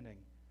understanding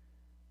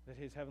that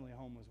his heavenly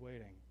home was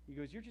waiting. He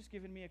goes, you're just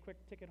giving me a quick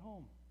ticket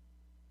home.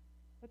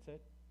 That's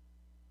it.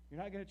 You're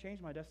not going to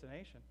change my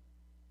destination.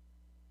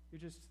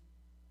 You're just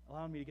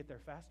allowing me to get there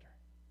faster.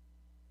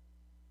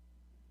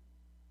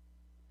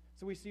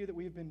 So we see that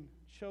we've been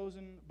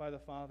chosen by the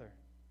Father.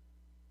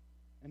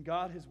 And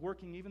God is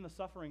working even the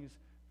sufferings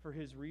for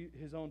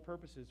his own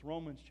purposes.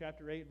 Romans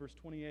chapter 8, verse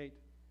 28.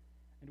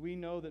 And we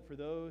know that for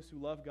those who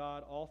love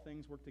God, all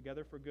things work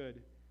together for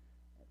good.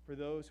 For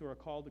those who are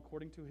called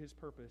according to his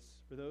purpose.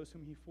 For those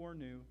whom he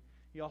foreknew,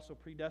 he also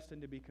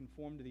predestined to be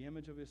conformed to the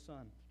image of his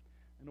Son,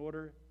 in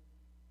order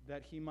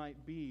that he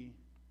might be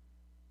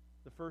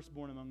the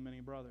firstborn among many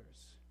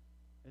brothers.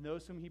 And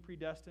those whom he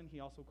predestined,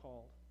 he also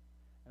called.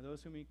 And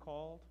those whom he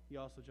called, he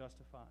also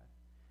justified.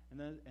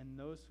 And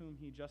those whom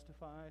he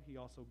justified, he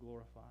also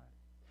glorified.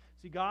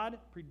 See, God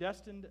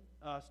predestined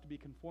us to be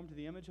conformed to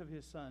the image of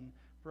his Son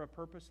for a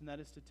purpose, and that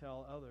is to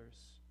tell others.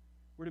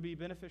 We're to be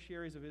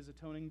beneficiaries of his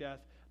atoning death.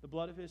 The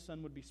blood of his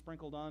Son would be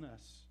sprinkled on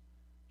us.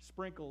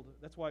 Sprinkled,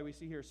 that's why we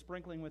see here,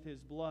 sprinkling with his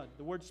blood.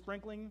 The word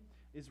sprinkling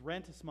is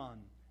rentisman.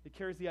 It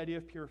carries the idea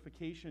of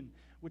purification,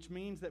 which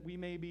means that we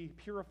may be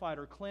purified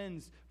or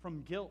cleansed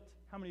from guilt.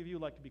 How many of you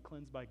like to be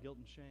cleansed by guilt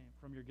and shame,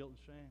 from your guilt and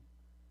shame?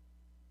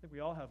 I think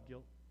we all have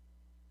guilt.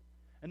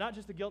 And not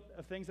just the guilt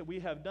of things that we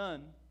have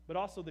done, but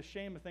also the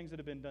shame of things that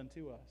have been done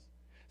to us.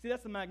 See,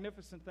 that's the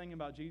magnificent thing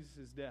about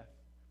Jesus' death.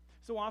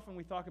 So often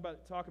we talk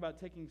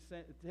about taking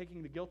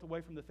the guilt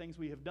away from the things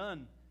we have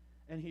done,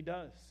 and he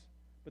does.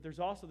 But there's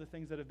also the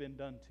things that have been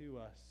done to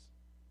us,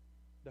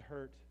 the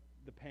hurt,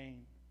 the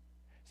pain.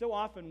 So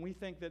often we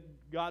think that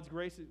God's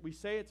grace, we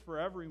say it's for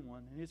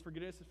everyone, and his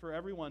forgiveness is for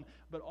everyone,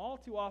 but all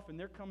too often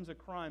there comes a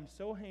crime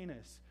so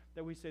heinous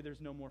that we say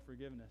there's no more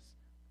forgiveness.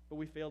 But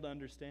we fail to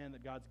understand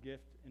that God's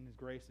gift and his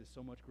grace is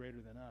so much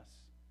greater than us.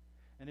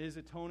 And his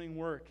atoning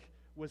work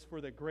was for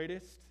the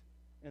greatest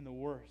and the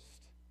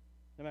worst,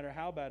 no matter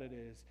how bad it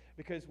is.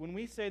 Because when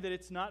we say that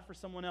it's not for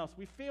someone else,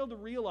 we fail to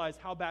realize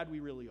how bad we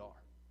really are.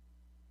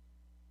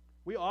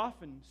 We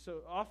often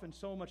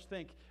so much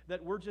think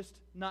that we're just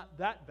not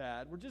that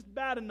bad. We're just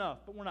bad enough,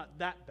 but we're not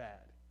that bad.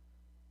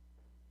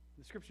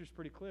 The Scripture's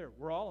pretty clear.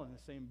 We're all in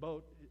the same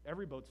boat.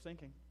 Every boat's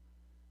sinking.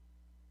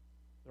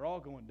 They're all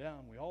going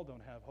down. We all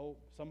don't have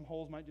hope. Some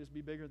holes might just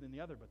be bigger than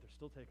the other, but they're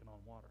still taking on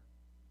water.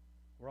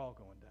 We're all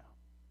going down.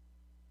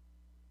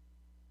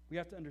 We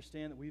have to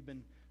understand that we've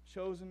been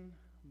chosen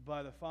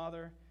by the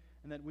Father,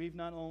 and that we've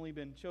not only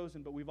been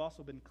chosen, but we've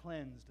also been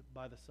cleansed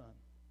by the Son.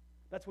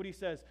 That's what he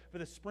says. For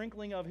the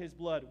sprinkling of his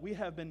blood, we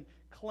have been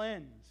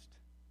cleansed.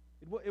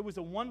 It was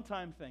a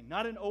one-time thing,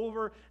 not an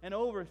over and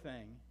over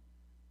thing.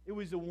 It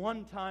was a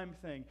one-time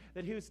thing.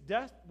 That his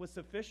death was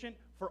sufficient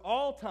for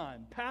all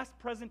time, past,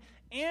 present,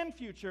 and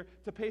future,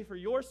 to pay for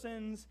your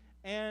sins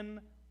and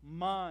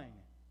mine.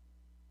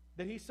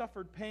 That he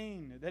suffered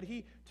pain, that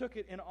he took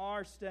it in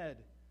our stead,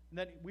 and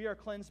that we are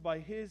cleansed by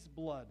His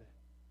blood.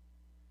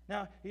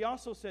 Now, he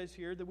also says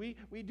here that we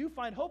do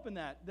find hope in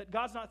that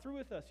God's not through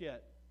with us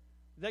yet.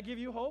 Does that give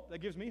you hope? That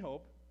gives me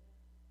hope.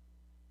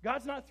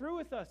 God's not through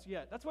with us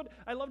yet. That's what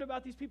I loved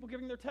about these people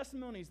giving their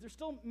testimonies. They're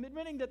still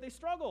admitting that they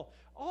struggle.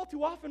 All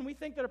too often we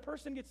think that a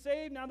person gets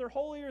saved, now they're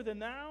holier than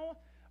thou,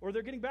 or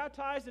they're getting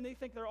baptized and they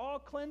think they're all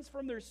cleansed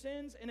from their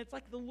sins, and it's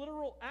like the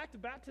literal act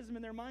of baptism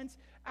in their minds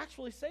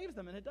actually saves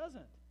them, and it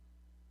doesn't.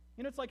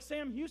 You know, it's like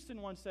Sam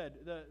Houston once said,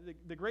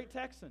 the great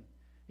Texan.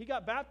 He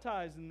got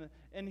baptized,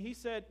 and he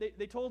said,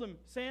 they told him,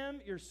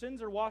 Sam, your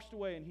sins are washed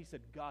away. And he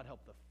said, God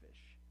help the fish.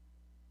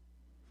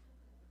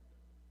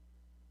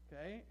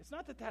 Okay? It's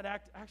not that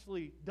act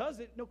actually does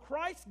it. No,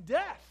 Christ's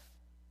death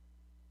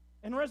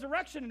and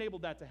resurrection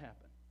enabled that to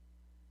happen.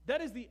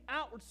 That is the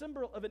outward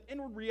symbol of an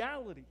inward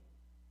reality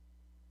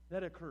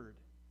that occurred.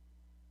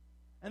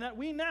 And that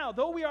we now,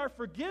 though we are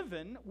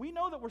forgiven, we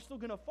know that we're still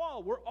going to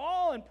fall. We're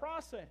all in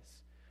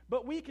process.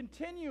 But we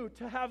continue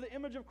to have the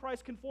image of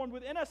Christ conformed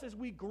within us as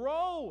we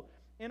grow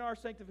in our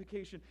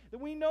sanctification. That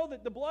we know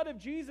that the blood of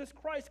Jesus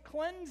Christ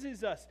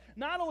cleanses us,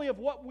 not only of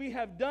what we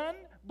have done,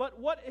 but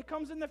what it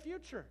comes in the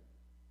future.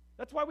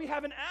 That's why we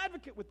have an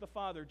advocate with the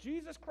Father,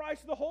 Jesus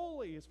Christ the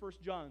Holy, as 1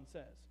 John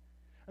says.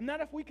 And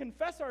that if we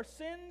confess our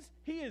sins,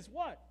 He is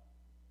what?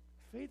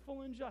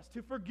 Faithful and just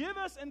to forgive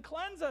us and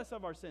cleanse us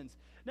of our sins.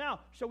 Now,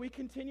 shall we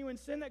continue in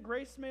sin that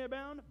grace may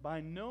abound?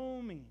 By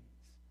no means.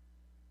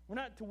 We're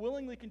not to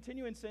willingly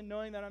continue in sin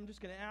knowing that I'm just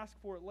going to ask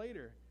for it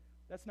later.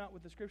 That's not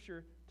what the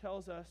Scripture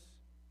tells us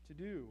to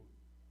do.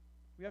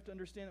 We have to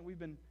understand that we've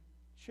been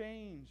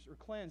changed or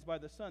cleansed by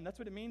the Son. That's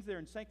what it means there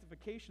in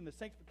sanctification, the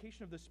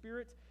sanctification of the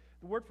Spirit.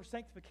 The word for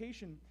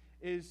sanctification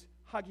is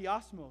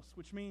hagiosmos,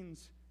 which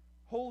means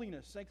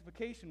holiness,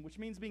 sanctification, which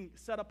means being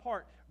set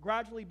apart,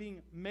 gradually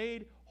being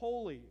made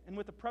holy. And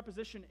with the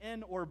preposition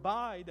in or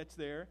by that's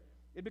there,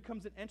 it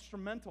becomes an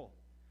instrumental,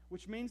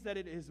 which means that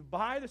it is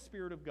by the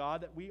Spirit of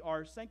God that we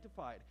are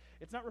sanctified.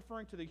 It's not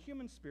referring to the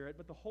human spirit,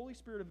 but the Holy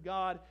Spirit of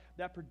God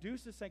that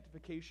produces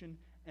sanctification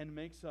and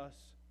makes us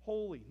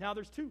holy. Now,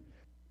 there's two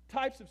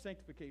types of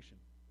sanctification.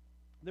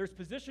 There's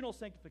positional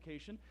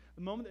sanctification,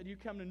 the moment that you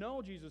come to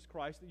know Jesus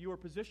Christ, that you are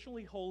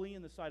positionally holy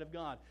in the sight of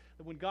God,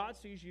 that when God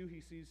sees you,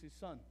 He sees His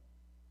Son.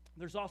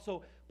 There's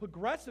also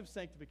progressive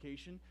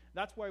sanctification.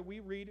 That's why we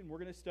read, and we're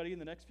going to study in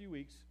the next few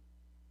weeks,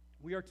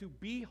 we are to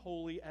be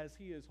holy as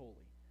He is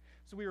holy.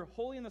 So we are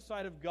holy in the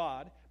sight of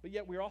God, but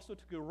yet we are also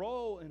to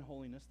grow in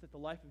holiness that the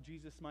life of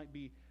Jesus might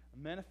be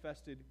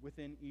manifested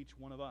within each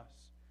one of us.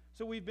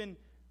 So we've been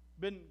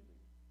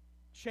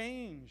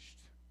changed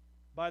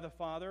by the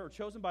Father, or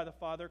chosen by the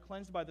Father,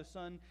 cleansed by the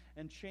Son,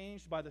 and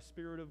changed by the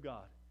Spirit of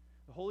God.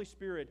 The Holy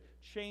Spirit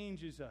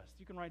changes us.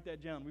 You can write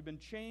that down. We've been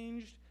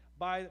changed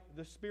by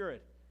the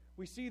Spirit.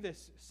 We see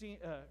this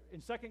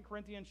in 2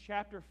 Corinthians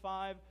chapter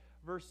 5,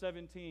 verse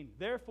 17.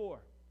 Therefore,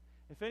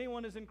 if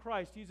anyone is in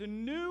Christ, he's a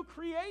new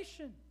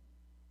creation.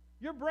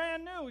 You're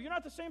brand new. You're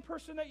not the same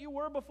person that you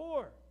were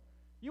before.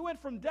 You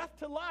went from death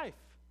to life.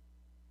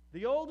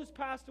 The old has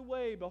passed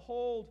away.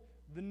 Behold,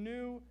 the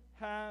new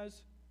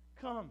has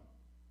come.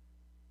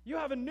 You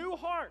have a new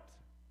heart.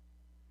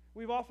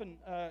 We've often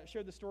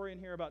shared the story in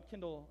here about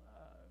Kendall,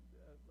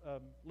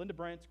 Linda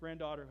Brandt's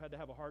granddaughter who had to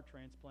have a heart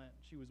transplant.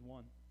 She was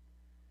one.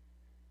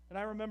 And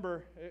I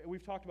remember,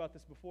 we've talked about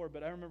this before,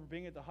 but I remember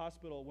being at the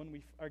hospital when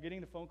we are getting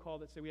the phone call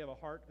that said we have a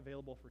heart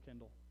available for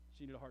Kendall.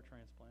 She needed a heart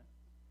transplant.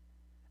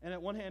 And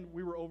at one hand,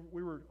 we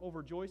were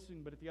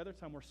overjoicing, but at the other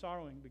time, we're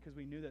sorrowing because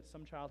we knew that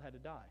some child had to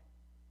die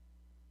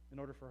in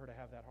order for her to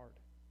have that heart.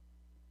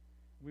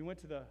 We went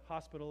to the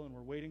hospital and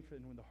we're waiting for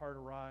when the heart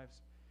arrives.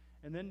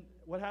 And then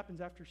what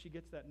happens after she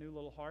gets that new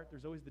little heart?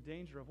 There's always the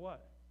danger of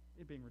what?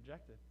 It being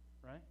rejected,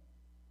 right?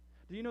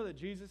 Do you know that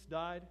Jesus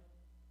died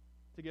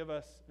to give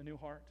us a new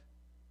heart?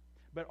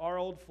 But our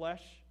old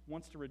flesh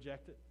wants to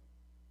reject it.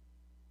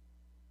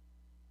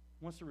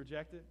 Wants to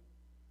reject it.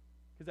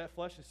 Because that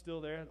flesh is still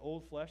there, that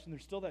old flesh, and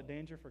there's still that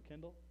danger for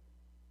Kendall.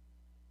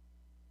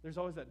 There's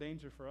always that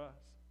danger for us.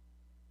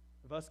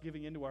 Of us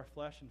giving into our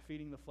flesh and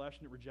feeding the flesh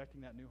and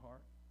rejecting that new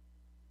heart.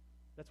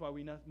 That's why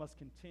we must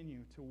continue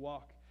to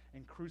walk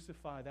and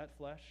crucify that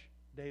flesh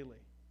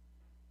daily.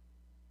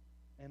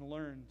 And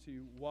learn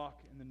to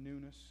walk in the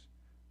newness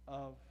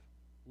of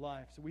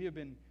life. So we have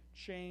been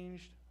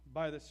changed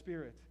by the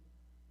Spirit.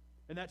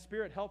 And that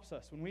Spirit helps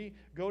us. When we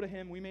go to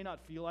Him, we may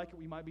not feel like it.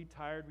 We might be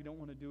tired. We don't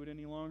want to do it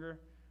any longer.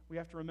 We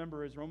have to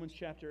remember, as Romans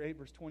chapter 8,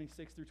 verse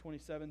 26 through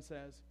 27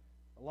 says,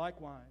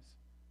 likewise,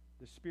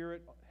 the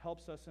Spirit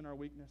helps us in our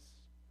weakness,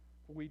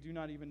 for we do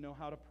not even know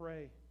how to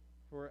pray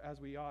for as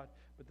we ought.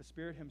 But the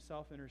Spirit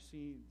Himself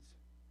intercedes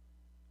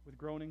with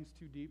groanings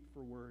too deep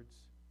for words.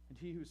 And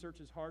He who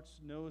searches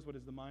hearts knows what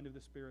is the mind of the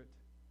Spirit,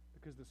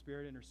 because the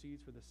Spirit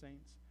intercedes for the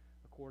saints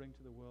according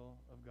to the will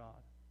of God.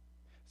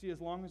 See,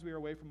 as long as we are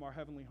away from our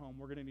heavenly home,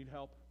 we're going to need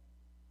help.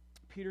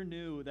 Peter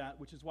knew that,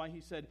 which is why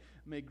he said,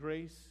 may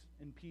grace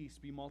and peace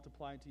be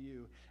multiplied to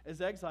you. As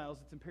exiles,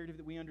 it's imperative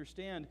that we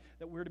understand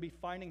that we're to be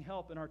finding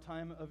help in our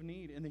time of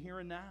need, in the here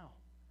and now.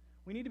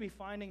 We need to be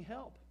finding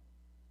help.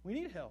 We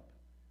need help.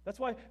 That's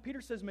why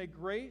Peter says, may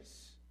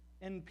grace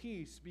and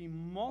peace be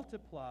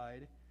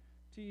multiplied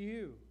to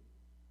you.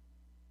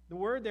 The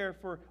word there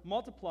for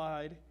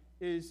multiplied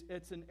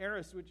it's an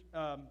aorist, which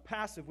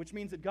passive, which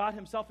means that God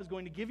himself is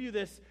going to give you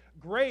this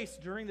grace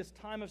during this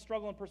time of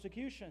struggle and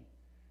persecution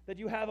that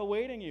you have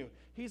awaiting you.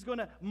 He's going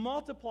to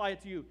multiply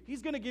it to you.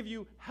 He's going to give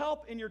you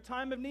help in your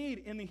time of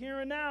need, in the here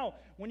and now,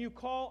 when you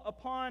call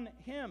upon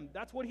him.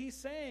 That's what he's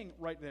saying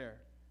right there.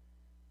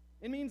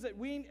 It means that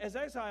we, as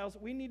exiles,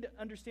 we need to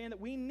understand that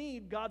we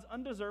need God's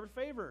undeserved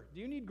favor. Do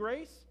you need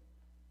grace?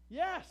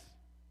 Yes,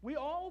 we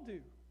all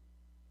do.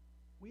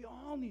 We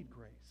all need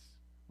grace.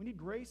 We need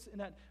grace in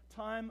that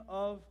time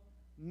of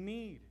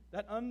need,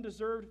 that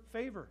undeserved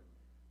favor.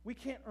 We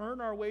can't earn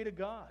our way to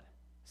God.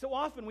 So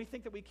often we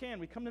think that we can.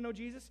 We come to know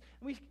Jesus,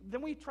 and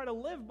then we try to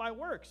live by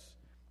works.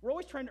 We're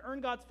always trying to earn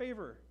God's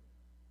favor,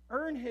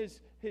 earn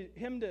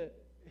him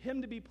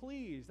to be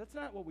pleased. That's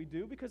not what we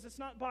do, because it's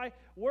not by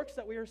works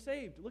that we are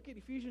saved. Look at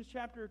Ephesians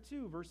chapter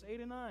 2, verse 8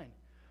 and 9.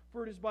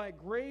 For it is by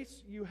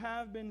grace you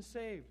have been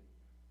saved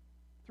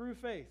through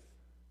faith.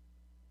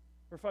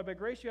 For by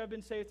grace you have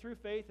been saved through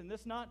faith, and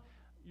this not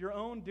your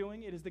own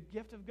doing, it is the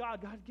gift of God.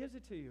 God gives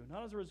it to you,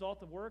 not as a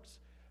result of works,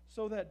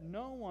 so that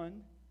no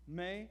one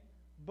may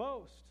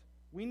boast.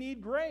 We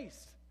need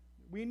grace.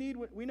 We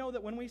know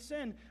that when we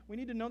sin, we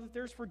need to know that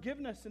there's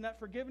forgiveness, and that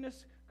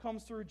forgiveness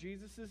comes through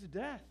Jesus'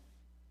 death.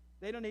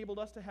 That enabled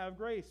us to have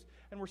grace.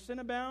 And where sin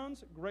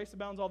abounds, grace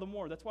abounds all the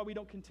more. That's why we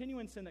don't continue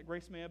in sin, that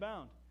grace may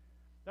abound.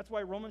 That's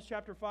why Romans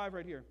chapter 5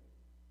 right here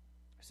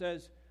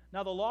says,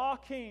 now the law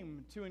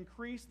came to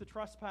increase the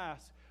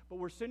trespass, but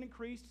where sin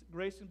increased,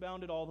 grace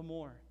abounded all the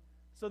more.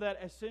 So that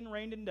as sin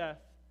reigned in death,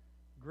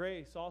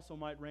 grace also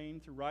might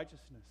reign through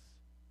righteousness,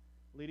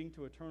 leading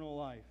to eternal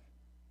life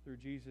through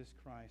Jesus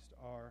Christ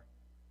our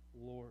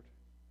Lord.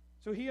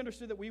 So he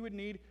understood that we would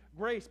need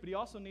grace, but he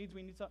also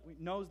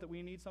knows that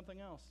we need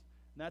something else.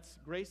 And that's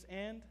grace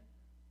and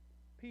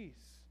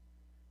peace.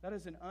 That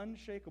is an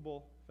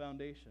unshakable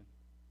foundation.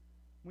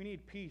 We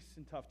need peace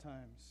in tough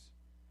times.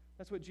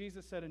 That's what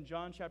Jesus said in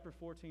John chapter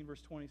 14,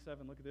 verse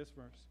 27. Look at this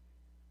verse.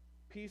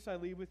 Peace I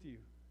leave with you.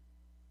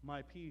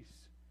 My peace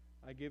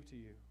I give to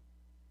you.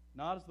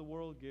 Not as the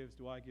world gives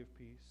do I give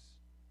peace.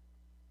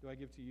 Do I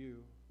give to you.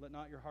 Let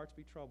not your hearts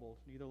be troubled,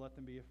 neither let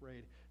them be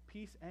afraid.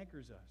 Peace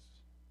anchors us.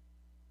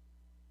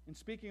 And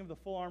speaking of the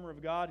full armor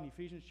of God in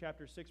Ephesians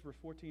chapter 6, verse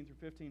 14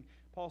 through 15,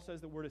 Paul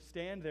says that we're to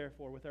stand,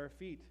 therefore, with our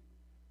feet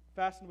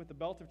fastened with the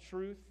belt of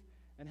truth,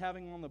 and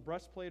having on the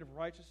breastplate of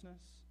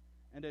righteousness,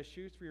 and as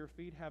shoes for your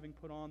feet, having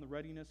put on the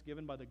readiness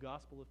given by the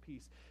gospel of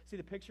peace. See,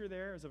 the picture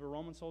there is of a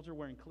Roman soldier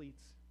wearing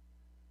cleats.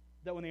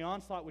 That when the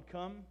onslaught would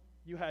come,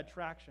 you had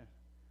traction.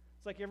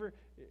 It's like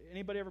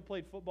anybody ever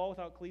played football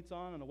without cleats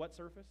on a wet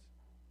surface?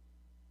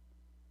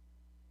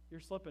 You're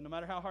slipping. No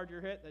matter how hard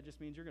you're hit, that just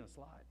means you're going to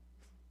slide.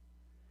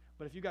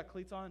 But if you got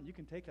cleats on, you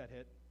can take that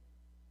hit.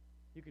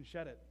 You can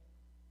shed it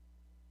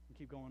and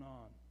keep going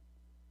on.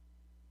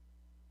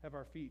 Have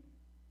our feet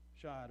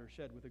shod or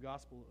shed with the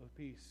gospel of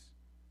peace.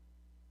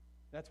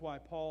 That's why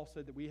Paul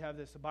said that we have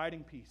this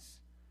abiding peace.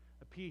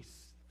 A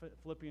peace,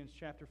 Philippians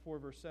chapter 4,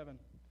 verse 7.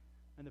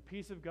 And the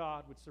peace of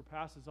God, which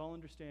surpasses all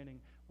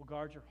understanding, will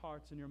guard your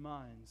hearts and your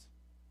minds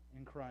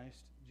in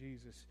Christ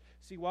Jesus.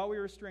 See, while we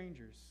are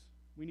strangers,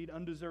 we need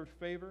undeserved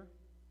favor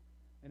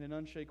and an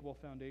unshakable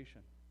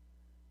foundation.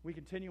 We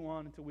continue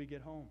on until we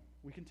get home.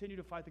 We continue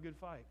to fight the good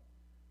fight.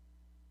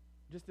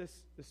 Just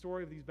the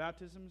story of these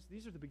baptisms,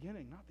 these are the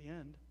beginning, not the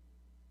end.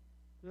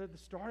 They're the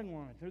starting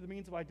line. They're the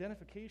means of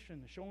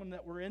identification, showing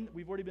that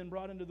we've already been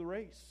brought into the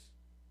race.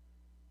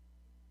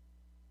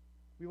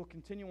 We will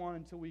continue on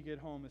until we get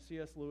home, as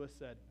C.S. Lewis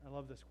said. I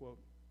love this quote.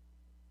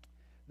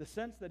 The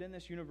sense that in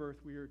this universe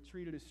we are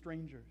treated as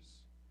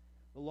strangers,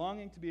 the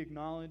longing to be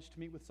acknowledged, to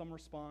meet with some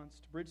response,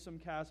 to bridge some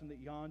chasm that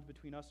yawns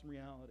between us and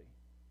reality,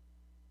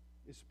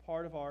 is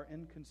part of our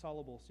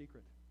inconsolable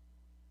secret.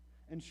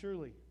 And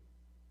surely,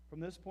 from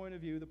this point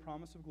of view, the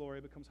promise of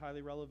glory becomes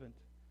highly relevant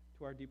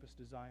to our deepest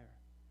desire.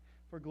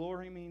 For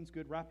glory means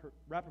good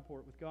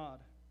rapport with God,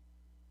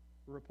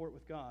 a report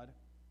with God,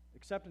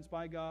 acceptance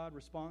by God,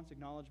 response,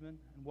 acknowledgement,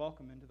 and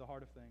welcome into the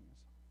heart of things.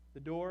 The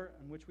door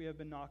on which we have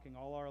been knocking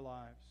all our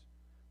lives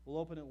will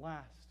open at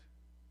last.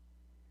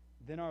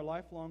 Then our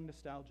lifelong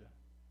nostalgia,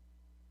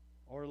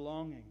 or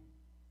longing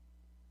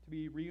to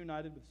be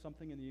reunited with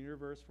something in the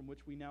universe from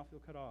which we now feel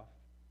cut off,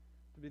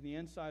 to be the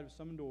inside of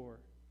some door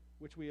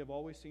which we have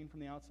always seen from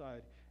the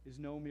outside, is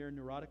no mere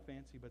neurotic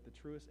fancy, but the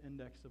truest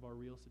index of our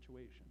real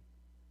situation.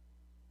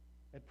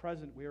 At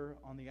present, we are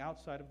on the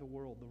outside of the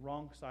world, the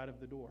wrong side of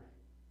the door.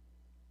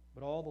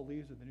 But all the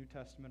leaves of the New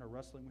Testament are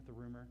wrestling with the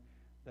rumor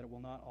that it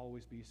will not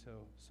always be so.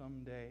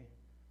 Someday,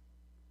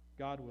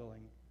 God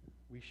willing,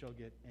 we shall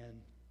get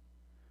in.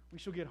 We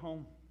shall get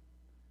home,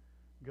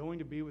 going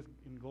to be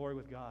in glory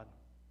with God.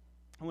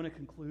 I want to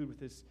conclude with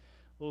this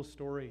little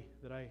story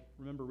that I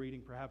remember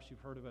reading. Perhaps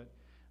you've heard of it.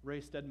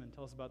 Ray Stedman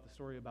tells about the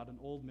story about an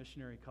old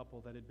missionary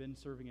couple that had been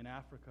serving in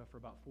Africa for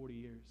about 40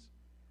 years.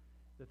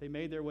 That they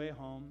made their way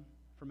home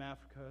from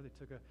Africa. They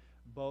took a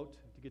boat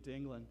to get to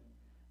England.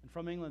 And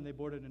from England, they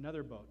boarded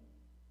another boat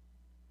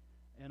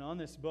And on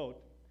this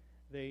boat,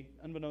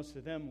 unbeknownst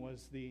to them,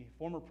 was the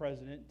former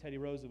president, Teddy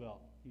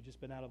Roosevelt. He'd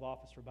just been out of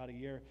office for about a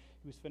year.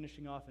 He was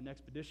finishing off an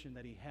expedition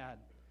that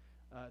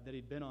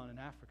he'd been on in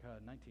Africa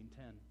in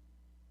 1910.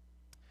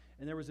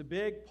 And there was a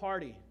big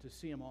party to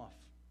see him off.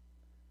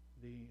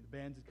 The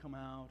bands had come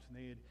out,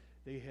 and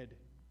they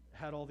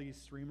had all these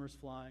streamers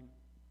flying.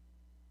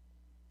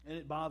 And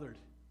it bothered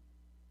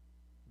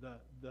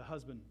the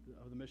husband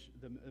of the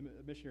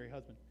missionary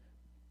husband.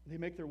 They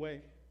make their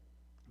way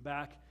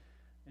back,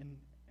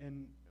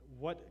 and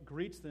what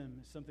greets them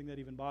is something that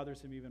even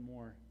bothers him even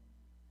more.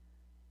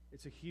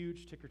 It's a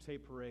huge ticker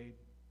tape parade.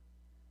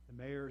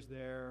 The mayor's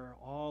there.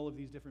 All of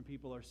these different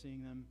people are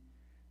seeing them.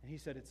 And he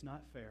said, it's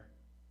not fair.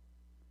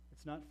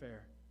 It's not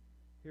fair.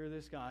 Here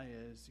this guy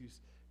is. He's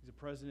a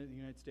president of the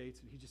United States,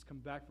 and he just come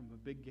back from a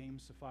big game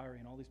safari,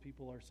 and all these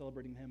people are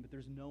celebrating him, but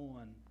there's no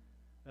one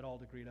at all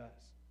to greet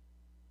us.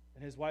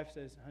 And his wife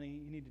says,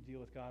 honey, you need to deal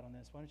with God on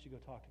this. Why don't you go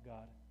talk to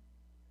God?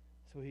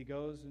 So he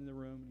goes in the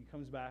room, and he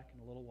comes back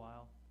in a little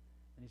while,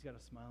 and he's got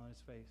a smile on his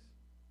face.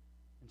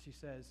 And she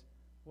says,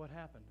 what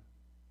happened?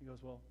 He goes,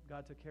 well,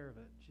 God took care of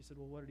it. She said,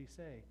 well, what did he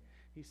say?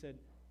 He said,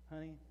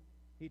 honey,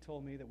 he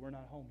told me that we're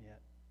not home yet.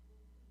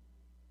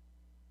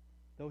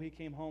 Though he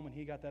came home and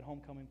he got that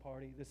homecoming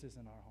party, this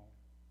isn't our home.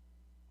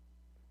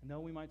 And though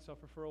we might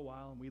suffer for a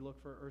while and we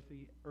look for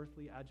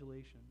earthly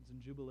adulations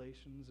and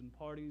jubilations and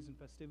parties and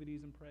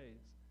festivities and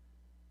praise,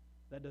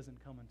 that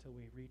doesn't come until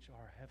we reach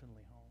our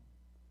heavenly home.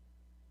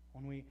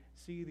 When we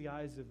see the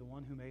eyes of the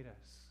one who made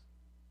us,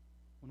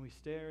 when we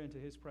stare into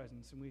his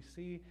presence and we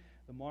see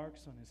the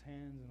marks on his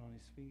hands and on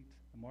his feet,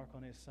 the mark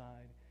on his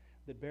side,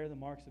 that bear the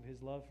marks of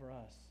his love for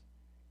us,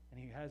 and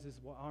he has his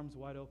arms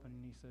wide open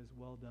and he says,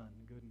 well done,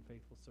 good and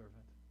faithful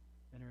servant.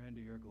 Enter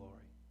into your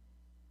glory.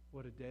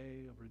 What a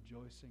day of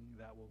rejoicing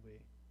that will be.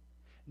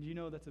 And you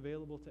know that's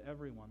available to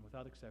everyone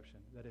without exception,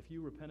 that if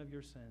you repent of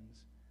your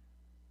sins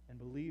and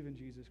believe in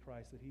Jesus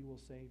Christ, that he will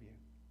save you.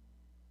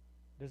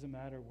 Doesn't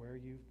matter where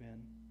you've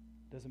been.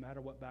 Doesn't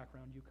matter what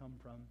background you come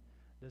from.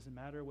 Doesn't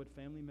matter what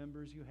family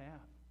members you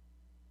have.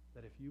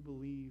 That if you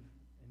believe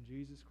in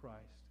Jesus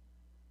Christ,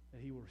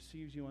 that he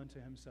receives you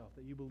unto himself,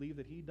 that you believe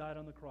that he died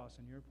on the cross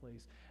in your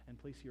place, and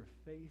place your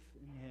faith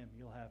in him,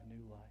 you'll have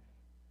new life.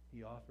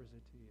 He offers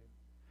it to you.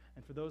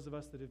 And for those of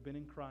us that have been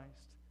in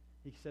Christ,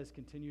 he says,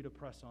 continue to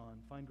press on.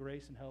 Find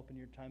grace and help in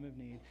your time of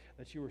need,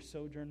 that you are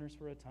sojourners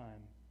for a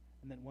time,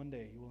 and that one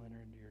day you will enter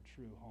into your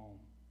true home,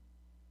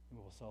 and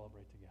we will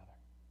celebrate together.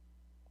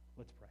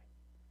 Let's pray.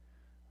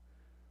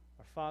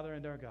 Our Father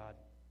and our God,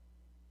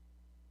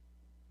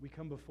 we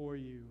come before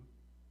you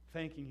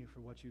thanking you for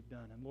what you've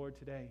done. And Lord,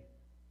 today,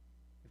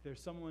 if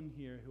there's someone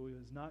here who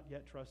has not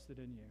yet trusted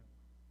in you,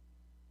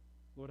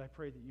 Lord, I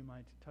pray that you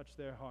might touch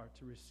their heart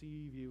to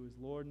receive you as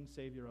Lord and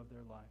Savior of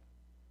their life,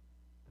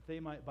 that they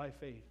might, by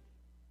faith,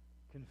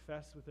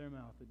 confess with their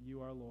mouth that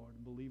you are Lord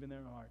and believe in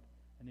their heart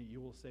and that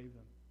you will save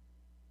them.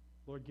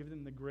 Lord, give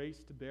them the grace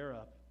to bear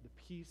up, the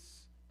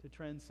peace to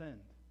transcend,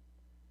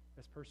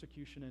 as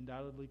persecution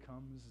undoubtedly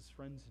comes, as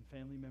friends and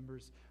family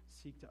members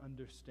seek to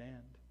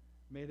understand.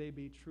 May they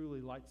be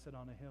truly light set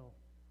on a hill.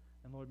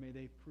 And Lord, may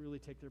they truly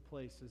take their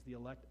place as the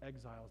elect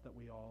exiles that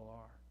we all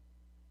are.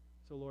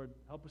 So Lord,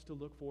 help us to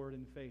look forward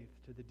in faith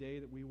to the day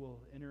that we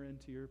will enter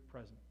into your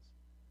presence,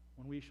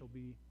 when we shall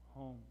be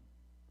home.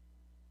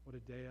 What a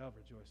day of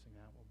rejoicing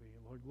that will be.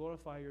 Lord,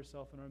 glorify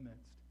yourself in our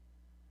midst.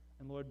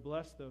 And Lord,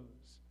 bless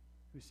those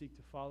who seek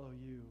to follow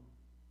you.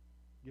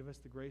 Give us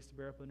the grace to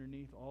bear up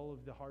underneath all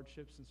of the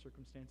hardships and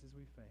circumstances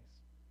we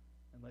face.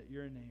 And let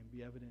your name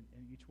be evident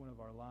in each one of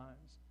our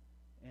lives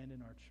and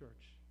in our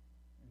church.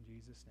 In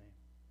Jesus' name,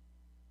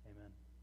 amen.